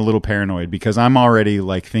that with- I'm a little paranoid because I'm already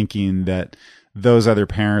like thinking that those other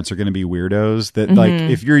parents are going to be weirdos that like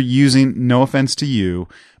if you're using, no offense to you,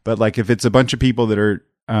 but like if it's a bunch of people that are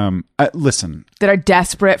listen, that are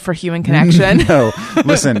desperate for human connection. no,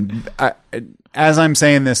 listen, as I'm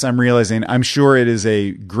saying this, I'm realizing I'm sure it is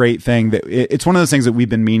a great thing that it's one of those things that we've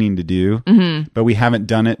been meaning to do, but we haven't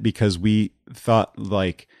done it because we thought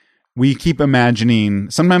like we keep imagining,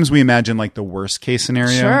 sometimes we imagine like the worst case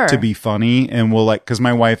scenario Sure. to be funny. And we'll like, cause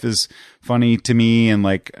my wife is funny to me and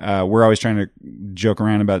like, we're always trying to joke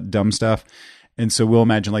around about dumb stuff. And so we'll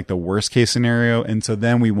imagine like the worst case scenario. And so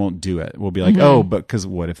then we won't do it. We'll be like, oh, but cause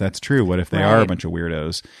what if that's true? What if they are a Right. bunch of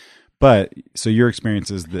weirdos? But so your experience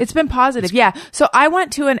is that It's been positive. Yeah. So I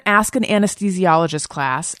went to an Ask an Anesthesiologist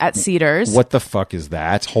class at Cedars. what the fuck is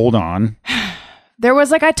that? Hold on. There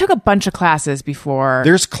was like, I took a bunch of classes before.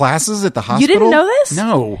 There's classes at the hospital. You didn't know this?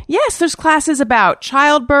 No. Yes, there's classes about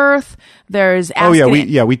childbirth. There's Oh yeah,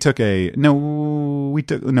 asking- we took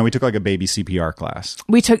like a baby CPR class.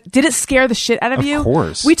 we took. Did it scare the shit out of you? Of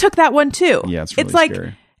course. We took that one too. Yeah, it's really like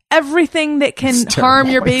scary. everything that can It's harm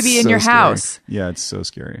terrible. your baby It's in so your scary. house. Yeah, it's so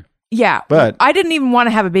scary. Yeah, But- I didn't even want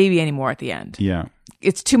to have a baby anymore at the end. Yeah.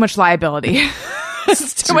 It's too much liability.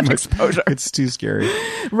 It's too much exposure. It's too scary.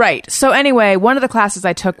 Right. So anyway, one of the classes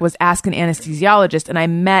I took was Ask an Anesthesiologist, and I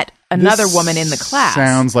met another This woman in the class.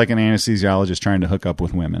 Sounds like an anesthesiologist trying to hook up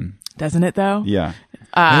with women. Doesn't it though? Yeah.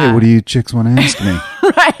 Hey, what do you chicks want to ask me?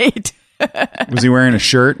 Right. Was he wearing a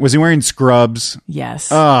shirt? Was he wearing scrubs? Yes.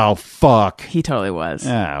 Oh, fuck. He totally was.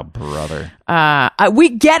 Oh, brother. We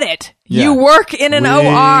get it. Yeah. You work in an We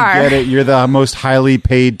OR. get it. You're the most highly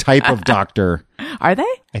paid type of doctor. Are they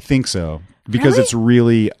I think so. Because Really? it's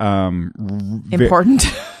really important?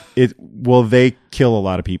 well, they kill a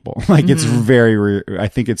lot of people. Like it's Mm-hmm. very I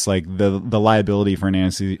think it's like the liability for an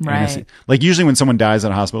Right. like usually when someone dies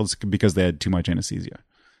at a hospital it's because they had too much anesthesia.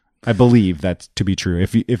 I believe that to be true.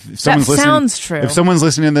 If someone's listening, sounds true. If someone's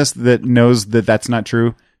listening to this that knows that that's not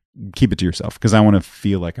true, keep it to yourself because I want to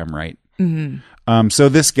feel like I'm right. Mm-hmm. So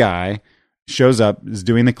this guy shows up, is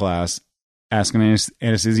doing the class, asking an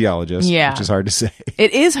anesthesiologist, Yeah. which is hard to say.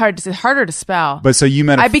 It is hard to harder to spell. But so you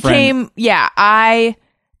met a I friend. became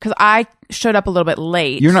because I showed up a little bit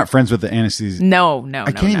late. You're not friends with the anesthesiologist. No,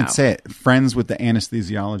 I can't even say it. Friends with the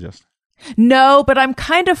anesthesiologist. No, but I'm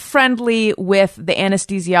kind of friendly with the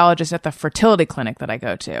anesthesiologist at the fertility clinic that I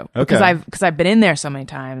go to because Okay. I've been in there so many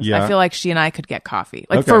times. Yeah. I feel like she and I could get coffee,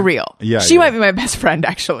 like Okay. for real. Yeah, she yeah. might be my best friend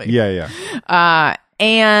actually. Yeah, yeah.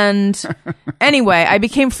 And anyway, I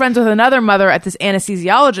became friends with another mother at this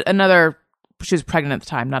anesthesiologist. She was pregnant at the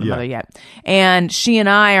time, not a Yeah. mother yet. And she and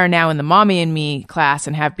I are now in the mommy and me class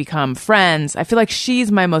and have become friends. I feel like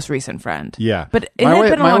she's my most recent friend. Yeah. But it my had wife,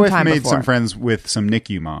 been a my long wife time made before. some friends with some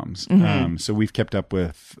NICU moms. So we've kept up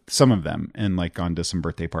with some of them and like gone to some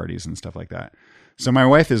birthday parties and stuff like that. So my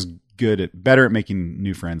wife is better at making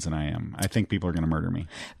new friends than I am. I think people are going to murder me.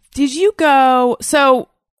 Did you go? So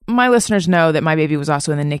my listeners know that my baby was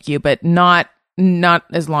also in the NICU, but not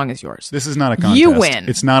as long as yours. This is not a contest. You win.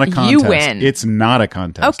 It's not a contest. You win. It's not a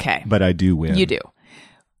contest. Okay. But I do win. You do.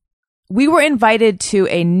 We were invited to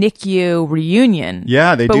a NICU reunion.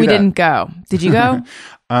 Yeah, they but do we that. didn't go. Did you go?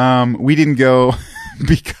 We didn't go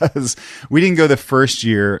because we didn't go the first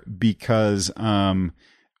year because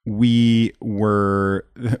we were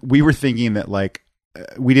thinking that like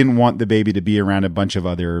we didn't want the baby to be around a bunch of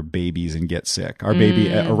other babies and get sick. Our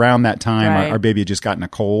baby around that time, Right. our baby had just gotten a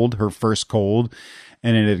cold, her first cold,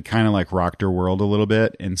 and it had kind of like rocked her world a little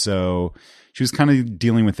bit. And so she was kind of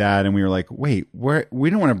dealing with that. And we were like, wait, we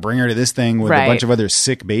don't want to bring her to this thing with Right. a bunch of other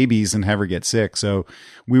sick babies and have her get sick. So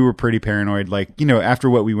we were pretty paranoid. Like, after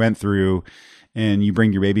what we went through and you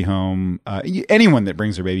bring your baby home, anyone that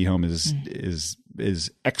brings their baby home is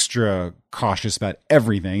extra cautious about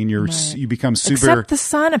everything, and you become super. Except the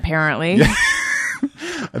son, apparently.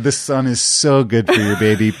 The sun is so good for your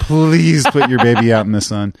baby. Please put your baby out in the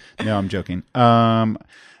sun. No, I'm joking.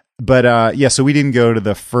 But so we didn't go to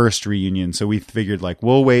the first reunion. So we figured like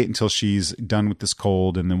we'll wait until she's done with this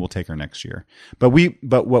cold, and then we'll take her next year. But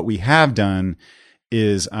what we have done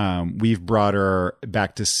is we've brought her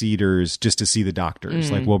back to Cedars just to see the doctors.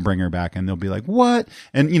 Like we'll bring her back and they'll be like, what?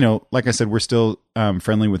 And like I said, we're still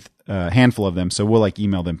friendly with a handful of them. So we'll like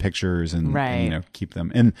email them pictures and, Right. and, keep them.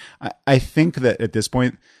 And I think that at this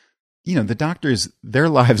point, the doctors, their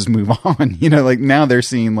lives move on, like now they've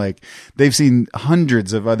seen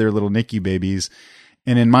hundreds of other little NICU babies.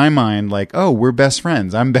 And in my mind, like, oh, we're best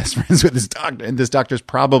friends. I'm best friends with this doctor. And this doctor's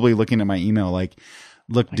probably looking at my email like,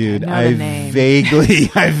 look, dude, I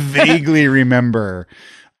vaguely remember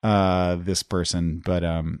this person, but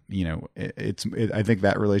I think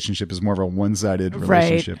that relationship is more of a one-sided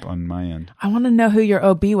relationship on my end. I want to know who your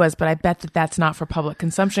OB was, but I bet that that's not for public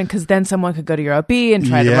consumption, because then someone could go to your OB and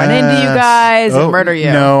try to run into you guys and murder you.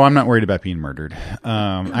 No, I'm not worried about being murdered.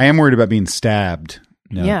 I am worried about being stabbed.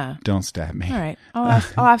 No, yeah. Don't stab me. All right.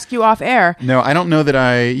 I'll ask you off air. No, I don't know that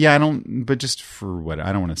I don't, but just for what,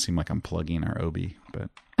 I don't want to seem like I'm plugging our OB, but.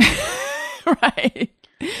 Right.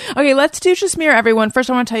 Okay, let's do Just Me or Everyone. First,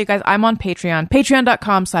 I want to tell you guys, I'm on Patreon.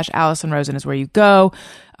 Patreon.com/AllisonRosen is where you go.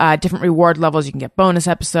 Different reward levels. You can get bonus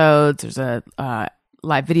episodes. There's a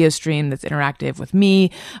live video stream that's interactive with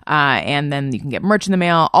me. And then you can get merch in the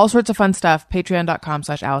mail. All sorts of fun stuff.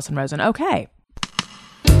 Patreon.com/AllisonRosen. Okay.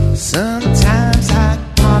 Sometimes I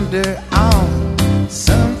ponder on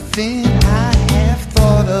something I have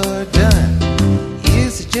thought or done.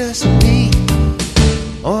 Is it just me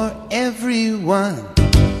or everyone?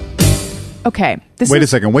 Okay. Wait a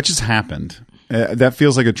second. What just happened? That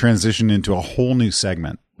feels like a transition into a whole new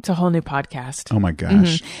segment. It's a whole new podcast. Oh my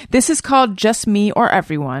gosh. Mm-hmm. This is called Just Me or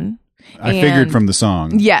Everyone. I figured from the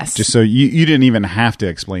song. Yes. Just so you didn't even have to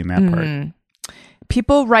explain that part.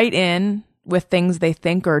 People write in with things they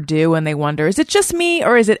think or do, and they wonder, is it just me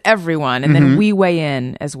or is it everyone? And then we weigh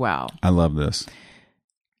in as well. I love this.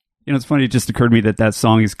 You know, it's funny. It just occurred to me that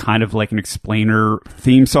song is kind of like an explainer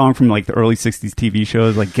theme song from like the early 60s TV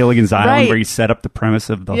shows like Gilligan's Island, where you set up the premise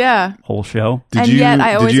of the whole show. Did you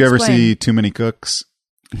ever see Too Many Cooks?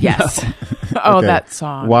 Yes. Okay. That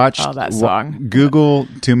song. That song. Google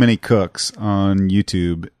Too Many Cooks on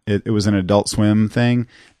YouTube. It was an Adult Swim thing.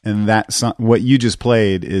 And that song, what you just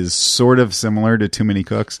played, is sort of similar to Too Many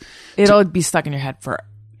Cooks. It'll be stuck in your head for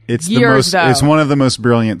It's years, It's one of the most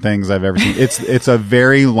brilliant things I've ever seen. It's a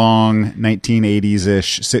very long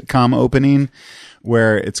 1980s-ish sitcom opening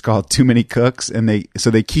where it's called Too Many Cooks, and they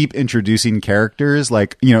keep introducing characters,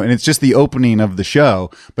 like, and it's just the opening of the show,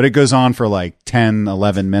 but it goes on for like 10,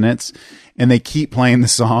 11 minutes, and they keep playing the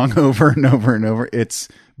song over and over and over. It's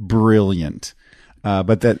brilliant.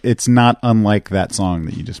 But that it's not unlike that song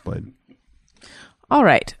that you just played. All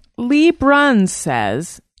right. Lee Bruns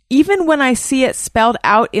says, even when I see it spelled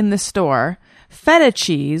out in the store, feta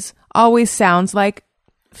cheese always sounds like,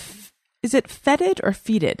 is it fetid or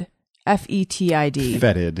fetid? F-E-T-I-D.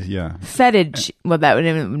 Fetid, yeah. Fetid. Well, that would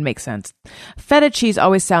make sense. Feta cheese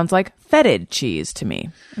always sounds like fetid cheese to me.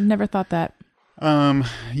 I've never thought that.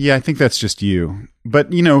 Yeah, I think that's just you.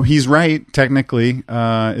 But he's right. Technically,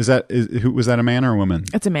 was that a man or a woman?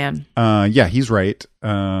 It's a man. Yeah, he's right.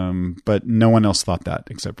 But no one else thought that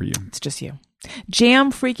except for you. It's just you.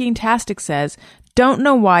 Jam Freaking Tastic says, don't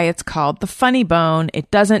know why it's called the funny bone.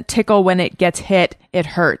 It doesn't tickle when it gets hit. It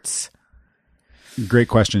hurts. Great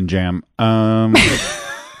question, Jam.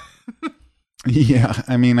 Yeah,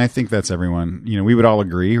 I mean, I think that's everyone. We would all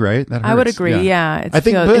agree, right? That hurts. I would agree. Yeah, I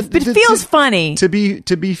think, but it feels funny. To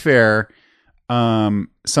be fair,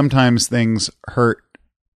 sometimes things hurt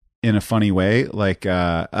in a funny way. Like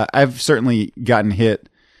I've certainly gotten hit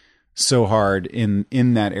so hard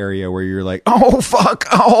in that area where you're like, oh fuck,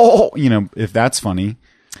 oh, if that's funny.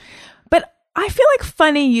 But I feel like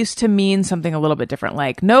funny used to mean something a little bit different,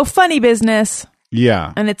 like no funny business.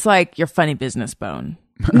 Yeah, and it's like your funny business bone.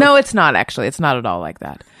 No, it's not actually. It's not at all like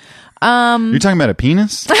that. You're talking about a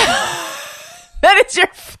penis? That is your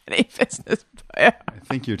funny business bone. I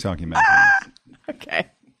think you're talking about a penis.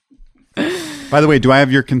 Okay. By the way, do I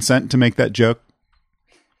have your consent to make that joke?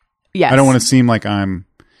 Yes. I don't want to seem like I'm...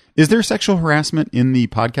 Is there sexual harassment in the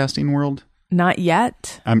podcasting world? Not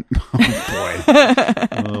yet. Oh, boy.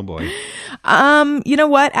 Oh, boy. You know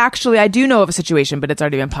what? Actually, I do know of a situation, but it's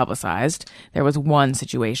already been publicized. There was one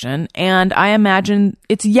situation, and I imagine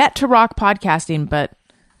it's yet to rock podcasting, but...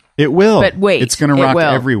 It will. But wait. It's going to rock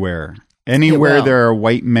everywhere. Anywhere there are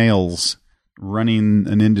white males running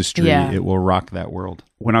an industry, it will rock that world.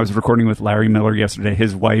 When I was recording with Larry Miller yesterday,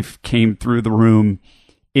 his wife came through the room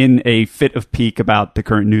in a fit of pique about the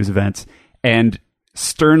current news events and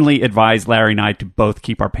sternly advised Larry and I to both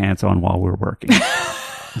keep our pants on while we were working.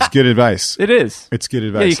 It's good advice. It is. It's good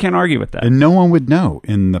advice. Yeah, you can't argue with that. And no one would know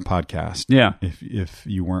in the podcast. Yeah. If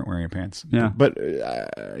you weren't wearing pants. Yeah. But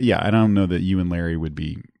I don't know that you and Larry would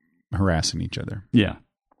be harassing each other. Yeah.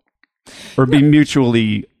 Or be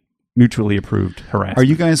mutually approved harassment. Are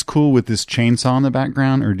you guys cool with this chainsaw in the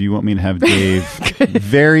background, or do you want me to have Dave?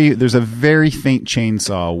 There's a very faint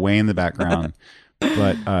chainsaw way in the background,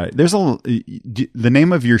 But there's the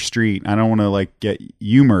name of your street. I don't want to like get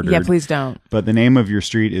you murdered. Yeah, please don't. But the name of your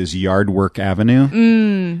street is Yardwork Avenue.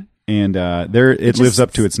 And it lives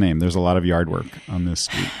up to its name. There's a lot of yard work on this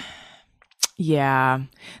street. Yeah.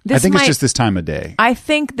 I think it's just this time of day. I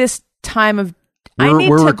think this time of...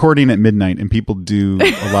 We're recording at midnight, and people do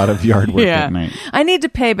a lot of yard work at night. I need to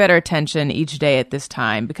pay better attention each day at this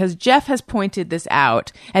time because Jeff has pointed this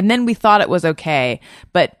out, and then we thought it was okay.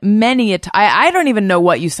 But I don't even know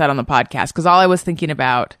what you said on the podcast because all I was thinking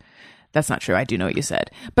about... That's not true. I do know what you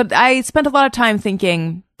said. But I spent a lot of time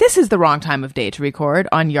thinking, this is the wrong time of day to record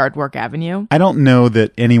on Yardwork Avenue. I don't know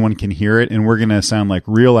that anyone can hear it, and we're going to sound like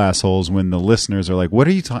real assholes when the listeners are like, what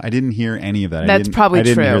are you talking? I didn't hear any of that. That's probably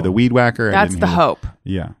true. I didn't hear the weed whacker. That's the hope.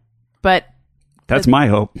 Yeah. But... That's my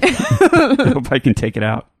hope. I hope I can take it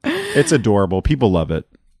out. It's adorable. People love it.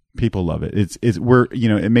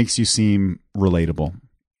 It makes you seem relatable.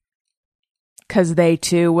 Because they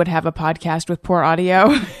too would have a podcast with poor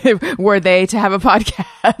audio. Were they to have a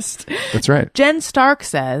podcast? That's right. Jen Stark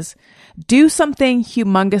says, do something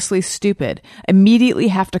humongously stupid. Immediately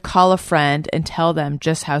have to call a friend and tell them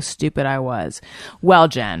just how stupid I was. Well,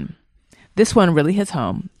 Jen, this one really hits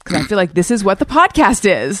home because I feel like this is what the podcast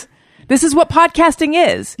is. This is what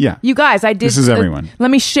podcasting is. Yeah. You guys, I did. This is everyone. Let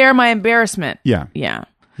me share my embarrassment. Yeah. Yeah.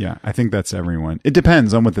 Yeah. I think that's everyone. It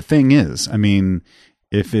depends on what the thing is. I mean,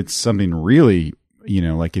 if it's something really,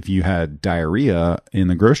 like if you had diarrhea in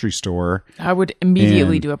the grocery store, I would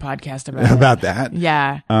immediately do a podcast about that.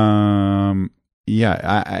 Yeah. I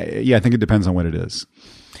think it depends on what it is.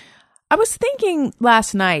 I was thinking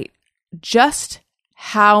last night just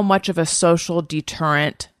how much of a social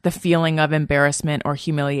deterrent the feeling of embarrassment or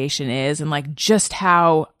humiliation is, and like just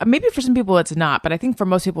how maybe for some people it's not, but I think for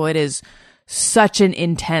most people it is such an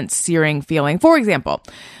intense, searing feeling. For example,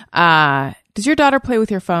 does your daughter play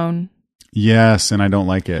with your phone? Yes, and I don't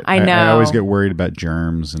like it. I know. I always get worried about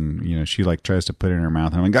germs, and she like tries to put it in her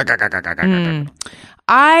mouth, and I'm like,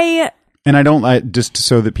 and I don't just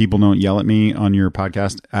so that people don't yell at me on your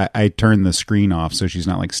podcast. I turn the screen off so she's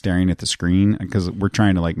not like staring at the screen because we're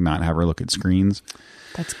trying to like not have her look at screens.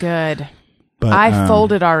 That's good. But, I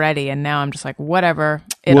folded already, and now I'm just like, whatever.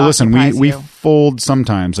 Listen, we fold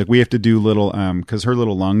sometimes. Like we have to do little, because her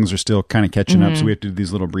little lungs are still kind of catching up. So we have to do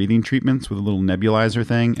these little breathing treatments with a little nebulizer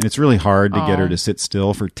thing, and it's really hard to get her to sit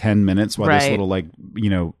still for 10 minutes while this little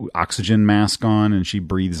oxygen mask on, and she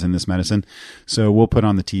breathes in this medicine. So we'll put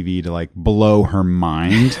on the TV to like blow her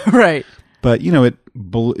mind, right? But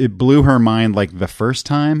it blew her mind like the first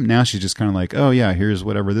time. Now she's just kind of like, oh yeah, here's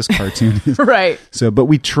whatever this cartoon is. Right. So, but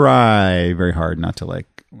we try very hard not to like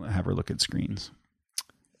have her look at screens.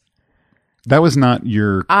 That was not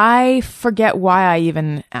your... I forget why I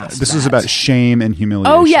even asked This was about shame and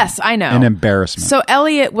humiliation. Oh, yes, I know. And embarrassment. So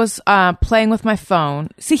Elliot was playing with my phone.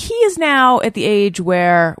 See, he is now at the age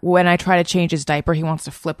where when I try to change his diaper, he wants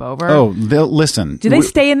to flip over. Oh, listen. Do they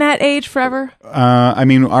stay in that age forever? I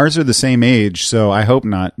mean, ours are the same age, so I hope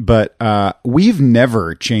not. But we've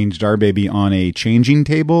never changed our baby on a changing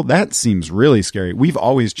table. That seems really scary. We've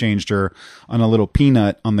always changed her on a little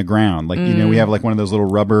peanut on the ground. Like, we have like one of those little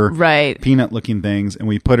rubber... Right. peanut looking things, and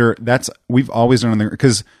we put her we've always done on there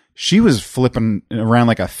because she was flipping around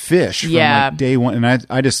like a fish from like day one, and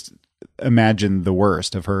I just imagined the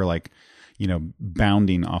worst of her like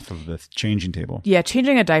bounding off of the changing table.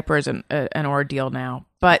 Changing a diaper is an ordeal now,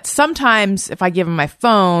 but sometimes if I give him my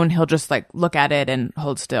phone, he'll just like look at it and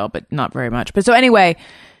hold still, but not very much. But so anyway,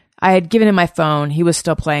 I had given him my phone. He was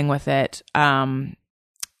still playing with it.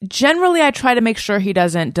 Generally, I try to make sure he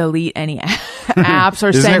doesn't delete any apps or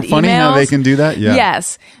Isn't send it funny emails. how they can do that? Yeah.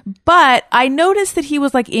 Yes. But I noticed that he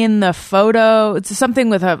was like in the photo. It's something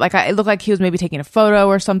with it looked like he was maybe taking a photo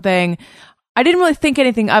or something. I didn't really think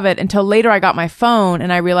anything of it until later I got my phone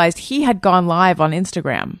and I realized he had gone live on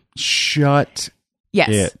Instagram. Shut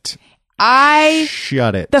it.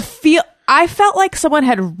 Shut it. I felt like someone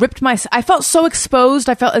had ripped I felt so exposed.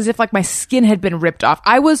 I felt as if like my skin had been ripped off.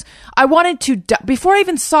 I wanted to die. Before I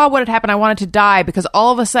even saw what had happened, I wanted to die because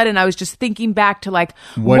all of a sudden I was just thinking back to like,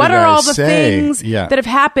 what are all the things that have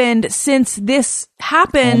happened since this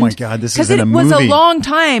happened? Oh my God, this is a movie. Because it was a long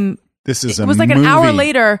time. This is a movie. It was like an hour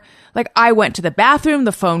later. Like I went to the bathroom,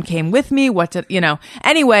 the phone came with me.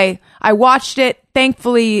 Anyway, I watched it.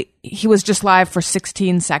 Thankfully, he was just live for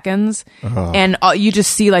 16 seconds. And you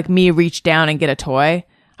just see like me reach down and get a toy.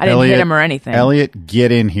 I didn't hit him or anything. Elliot,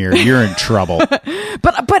 get in here. You're in trouble.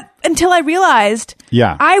 But until I realized,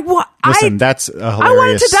 listen, that's a hilarious. I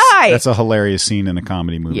wanted to die. That's a hilarious scene in a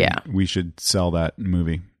comedy movie. Yeah, we should sell that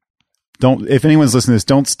movie. Don't. If anyone's listening to this,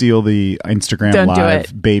 don't steal the Instagram Don't do live,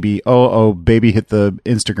 it. baby. Oh, baby hit the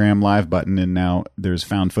Instagram live button, and now there's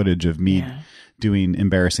found footage of me doing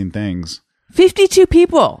embarrassing things. 52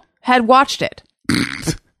 people had watched it,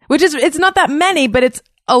 which is, it's not that many, but it's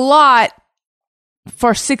a lot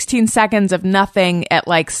for 16 seconds of nothing at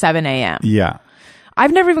like 7 a.m. Yeah.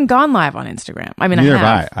 I've never even gone live on Instagram. I mean, Neither I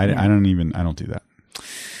have. have I. I don't do that.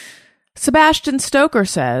 Sebastian Stoker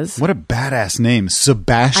says, What a badass name.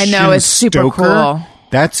 Sebastian I know, it's super Stoker. cool.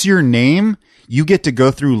 That's your name? You get to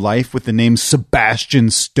go through life with the name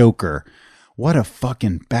Sebastian Stoker. What a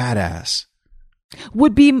fucking badass.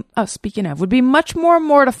 would be much more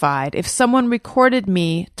mortified if someone recorded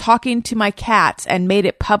me talking to my cats and made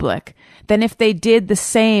it public than if they did the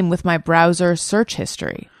same with my browser search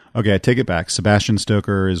history. Okay, I take it back. Sebastian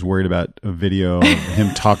Stoker is worried about a video of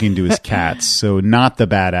him talking to his cats. So not the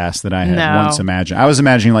badass that I had No. once imagined. I was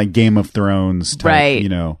imagining like Game of Thrones type, Right. you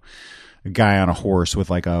know, a guy on a horse with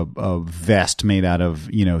like a vest made out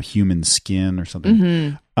of, you know, human skin or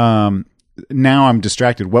something. Now I'm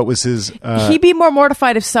distracted. What was his... He'd be more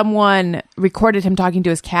mortified if someone recorded him talking to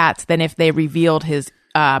his cats than if they revealed his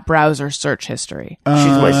browser search history.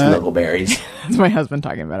 She's my Snuggleberries. That's my husband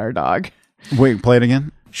talking about our dog. Wait, play it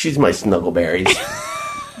again? She's my Snuggleberries.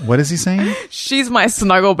 What is he saying? She's my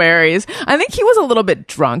Snuggleberries. I think he was a little bit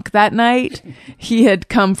drunk that night. He had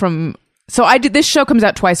come from... So this show comes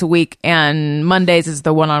out twice a week, and Mondays is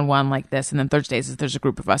the one-on-one like this, and then Thursdays is there's a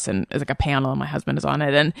group of us, and it's like a panel, and my husband is on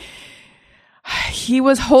it, and he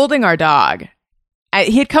was holding our dog.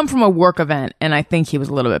 He had come from a work event, and I think he was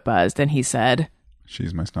a little bit buzzed, and he said...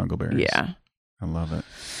 She's my Snuggleberries. Yeah. I love it.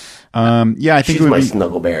 Yeah, I think She's it would my be...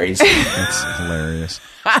 Snuggleberries. That's hilarious.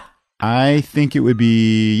 I think it would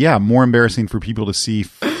be, more embarrassing for people to see,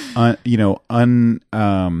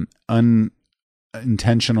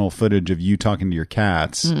 unintentional footage of you talking to your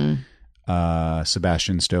cats,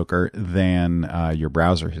 Sebastian Stoker, than your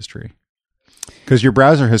browser history. Because your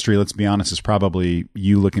browser history, let's be honest, is probably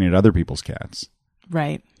you looking at other people's cats.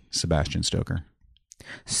 Right. Sebastian Stoker.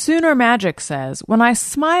 Sooner Magic says, when I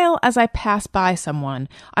smile as I pass by someone,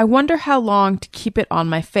 I wonder how long to keep it on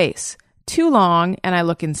my face. Too long, and I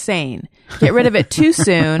look insane. Get rid of it too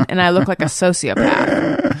soon, and I look like a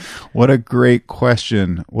sociopath. What a great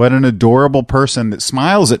question. What an adorable person that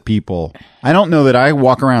smiles at people. I don't know that I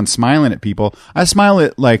walk around smiling at people. I smile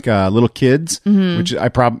at like little kids, which I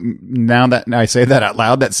now that I say that out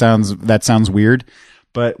loud, that sounds weird.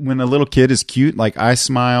 But when a little kid is cute, like I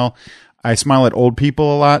smile at old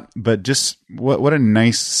people a lot, but just what a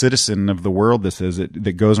nice citizen of the world this is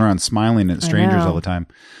that goes around smiling at strangers know. all the time.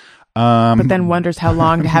 But then wonders how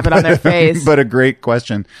long to have it on their face. But a great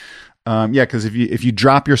question. Because if you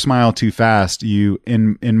drop your smile too fast,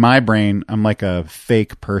 in my brain, I'm like a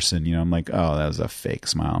fake person. You know, I'm like, oh, that was a fake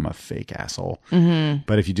smile. I'm a fake asshole. Mm-hmm.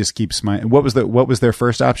 But if you just keep smiling, what was their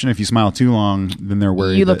first option? If you smile too long, then they're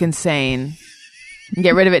worried. You look insane.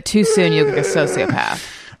 Get rid of it too soon, you look like a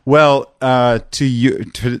sociopath. Well, to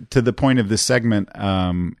the point of this segment,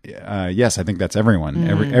 yes, I think that's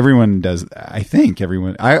everyone. Everyone does. I think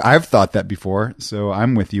everyone. I've thought that before, so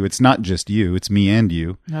I'm with you. It's not just you; it's me and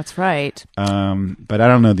you. That's right. But I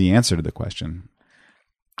don't know the answer to the question.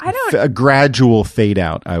 I don't. A gradual fade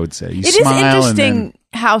out, I would say. It is interesting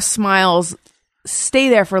how smiles stay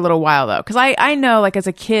there for a little while, though, because I know, like as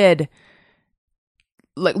a kid,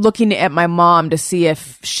 like looking at my mom to see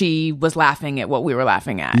if she was laughing at what we were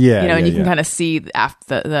laughing at. Yeah, and you can yeah. kind of see the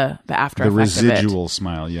after effect the of residual it.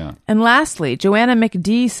 smile. Yeah. And lastly, Joanna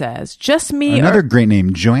McD says, "Just me." Another great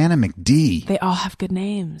name, Joanna McD. They all have good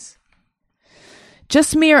names.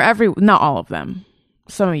 Just me or not all of them.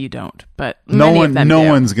 Some of you don't, but many of them do.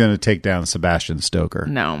 one's going to take down Sebastian Stoker.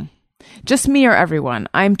 No. Just me or everyone.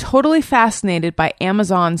 I'm totally fascinated by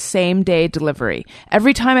Amazon's same-day delivery.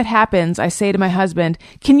 Every time it happens, I say to my husband,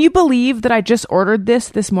 "Can you believe that I just ordered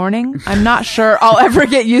this morning? I'm not sure I'll ever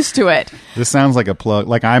get used to it." This sounds like a plug.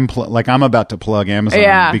 Like I'm about to plug Amazon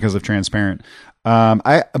Yeah. because of transparent.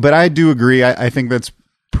 But I do agree. I think that's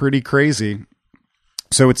pretty crazy.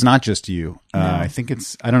 So it's not just you. I think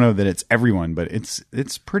I don't know that it's everyone, but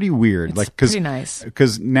it's pretty weird. It's pretty nice.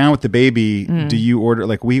 Because now with the baby, do you order,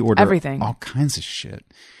 like we order Everything. all kinds of shit.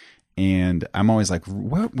 And I'm always like,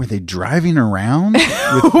 what were they driving around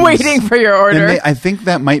with these- Waiting for your order. And I think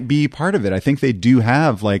that might be part of it. I think they do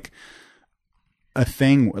have like a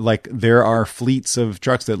thing, like there are fleets of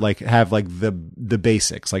trucks that like have like the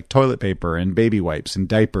basics, like toilet paper and baby wipes and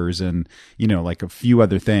diapers and, like a few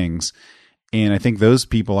other things. And I think those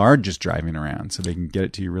people are just driving around so they can get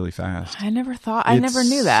it to you really fast. I never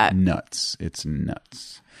knew that. Nuts. It's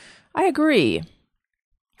nuts. I agree.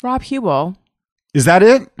 Rob Huebel, Is that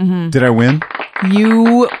it? Mm-hmm. Did I win?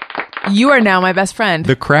 You are now my best friend.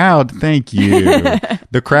 The crowd, thank you.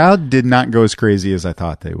 The crowd did not go as crazy as I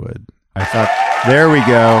thought they would. I thought, there we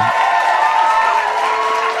go.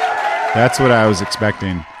 That's what I was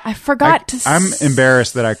expecting. I forgot I'm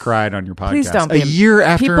embarrassed that I cried on your podcast. Please don't A be. year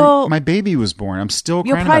after my baby was born. I'm still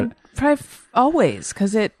You'll crying about it. cry always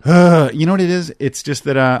because it. You know what it is? It's just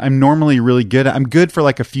that I'm normally really good. I'm good for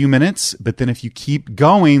like a few minutes, but then if you keep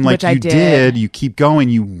going like you did, you keep going,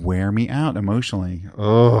 you wear me out emotionally.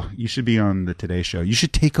 Oh, you should be on the Today Show. You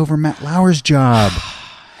should take over Matt Lauer's job.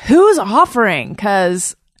 Who's offering?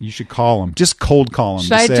 Because you should call him. Just cold call him.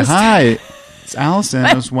 Should Just say, hi, it's Allison.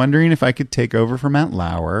 I was wondering if I could take over for Matt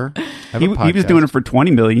Lauer. He was doing it for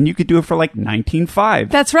 $20 million. You could do it for like $19.5.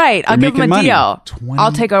 That's right. I'll give him a money. deal.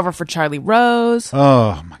 I'll take over for Charlie Rose.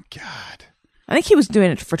 Oh my God. I think he was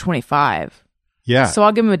doing it for 25. Yeah. So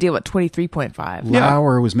I'll give him a deal at 23.5.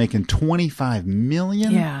 Lauer was making $25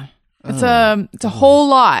 million. Yeah. It's a whole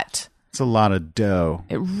lot. It's a lot of dough.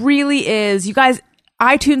 It really is. You guys,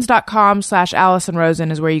 iTunes.com/Allison Rosen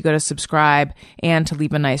is where you go to subscribe and to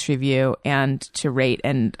leave a nice review and to rate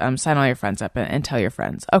and sign all your friends up and tell your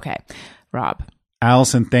friends. Okay, Rob.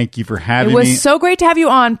 Allison, thank you for having me. It was so great to have you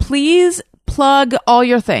on. Please plug all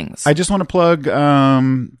your things. I just want to plug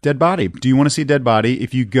Dead Body. Do you want to see Dead Body?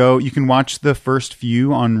 If you go, you can watch the first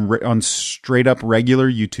few on straight up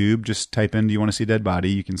regular YouTube. Just type in, do you want to see Dead Body?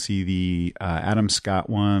 You can see the Adam Scott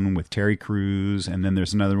one with Terry Crews, and then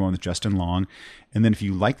there's another one with Justin Long. And then if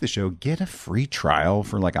you like the show, get a free trial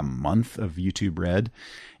for like a month of YouTube Red.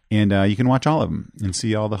 And you can watch all of them and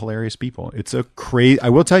see all the hilarious people. It's a I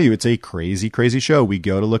will tell you, it's a crazy, crazy show. We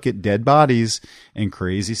go to look at dead bodies and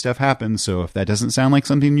crazy stuff happens. So if that doesn't sound like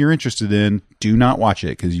something you're interested in, do not watch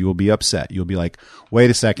it because you will be upset. You'll be like,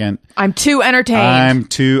 wait a second. I'm too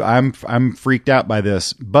entertained. I'm freaked out by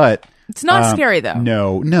this. But it's not scary though.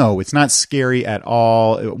 No, it's not scary at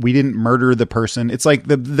all. We didn't murder the person. It's like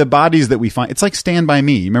the bodies that we find. It's like Stand By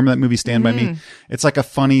Me. You remember that movie Stand By Me? It's like a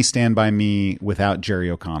funny Stand By Me without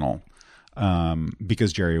Jerry O'Connell,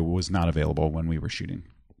 because Jerry was not available when we were shooting.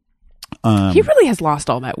 He really has lost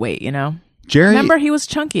all that weight, you know. Jerry, remember he was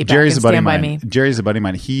chunky back in Stand By Me. Jerry's a buddy of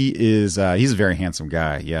mine. He's a very handsome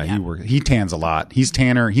guy. Yeah. He tans a lot. He's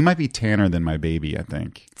tanner. He might be tanner than my baby, I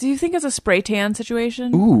think. Do you think it's a spray tan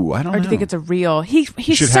situation? Ooh, I don't know. Or do you think it's a real? He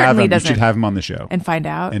should certainly doesn't. You should have him on the show and find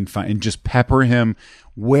out and just pepper him,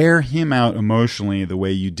 wear him out emotionally the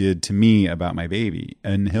way you did to me about my baby,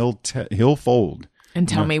 and he'll fold and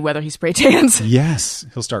tell me whether he spray tans. Yes,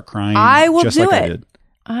 he'll start crying. I will just do like it. I did.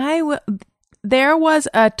 I will. There was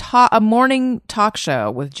a morning talk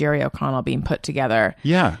show with Jerry O'Connell being put together.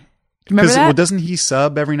 Yeah. Remember that? Well, doesn't he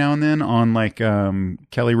sub every now and then on like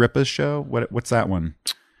Kelly Ripa's show? What's that one?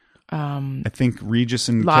 I think Regis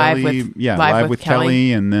and Kelly. Live with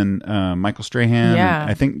Kelly, and then Michael Strahan. Yeah.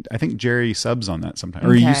 I think Jerry subs on that sometimes,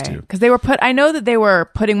 or he used to. Because I know that they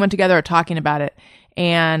were putting one together or talking about it.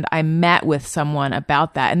 And I met with someone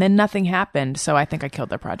about that, and then nothing happened. So I think I killed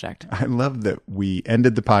their project. I love that we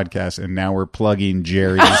ended the podcast, and now we're plugging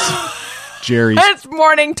Jerry's It's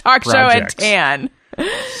morning talk projects. show at 10.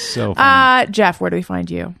 So funny. Jeff, where do we find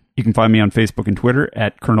you? You can find me on Facebook and Twitter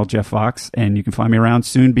at Colonel Jeff Fox, and you can find me around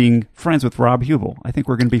soon being friends with Rob Huebel. I think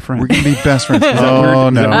we're going to be friends. We're going to be best friends. Is that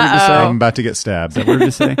weird? No. Is that weird to say? I'm about to get stabbed. Is that weird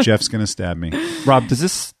to say? Jeff's going to stab me. Rob, does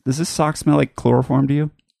this sock smell like chloroform to you?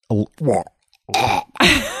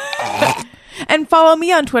 And follow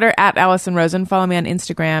me on Twitter at Allison Rosen. Follow me on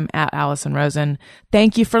Instagram at Allison Rosen.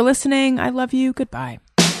 Thank you for listening. I love you. Goodbye.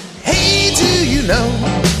 Hey, do you know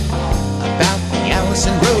about the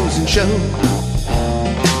Allison Rosen Show?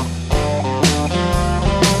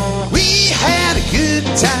 We had a good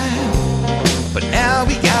time, but now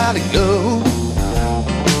we gotta go.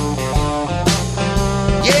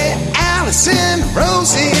 Yeah, Allison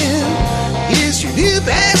Rosen is your new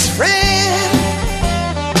best friend.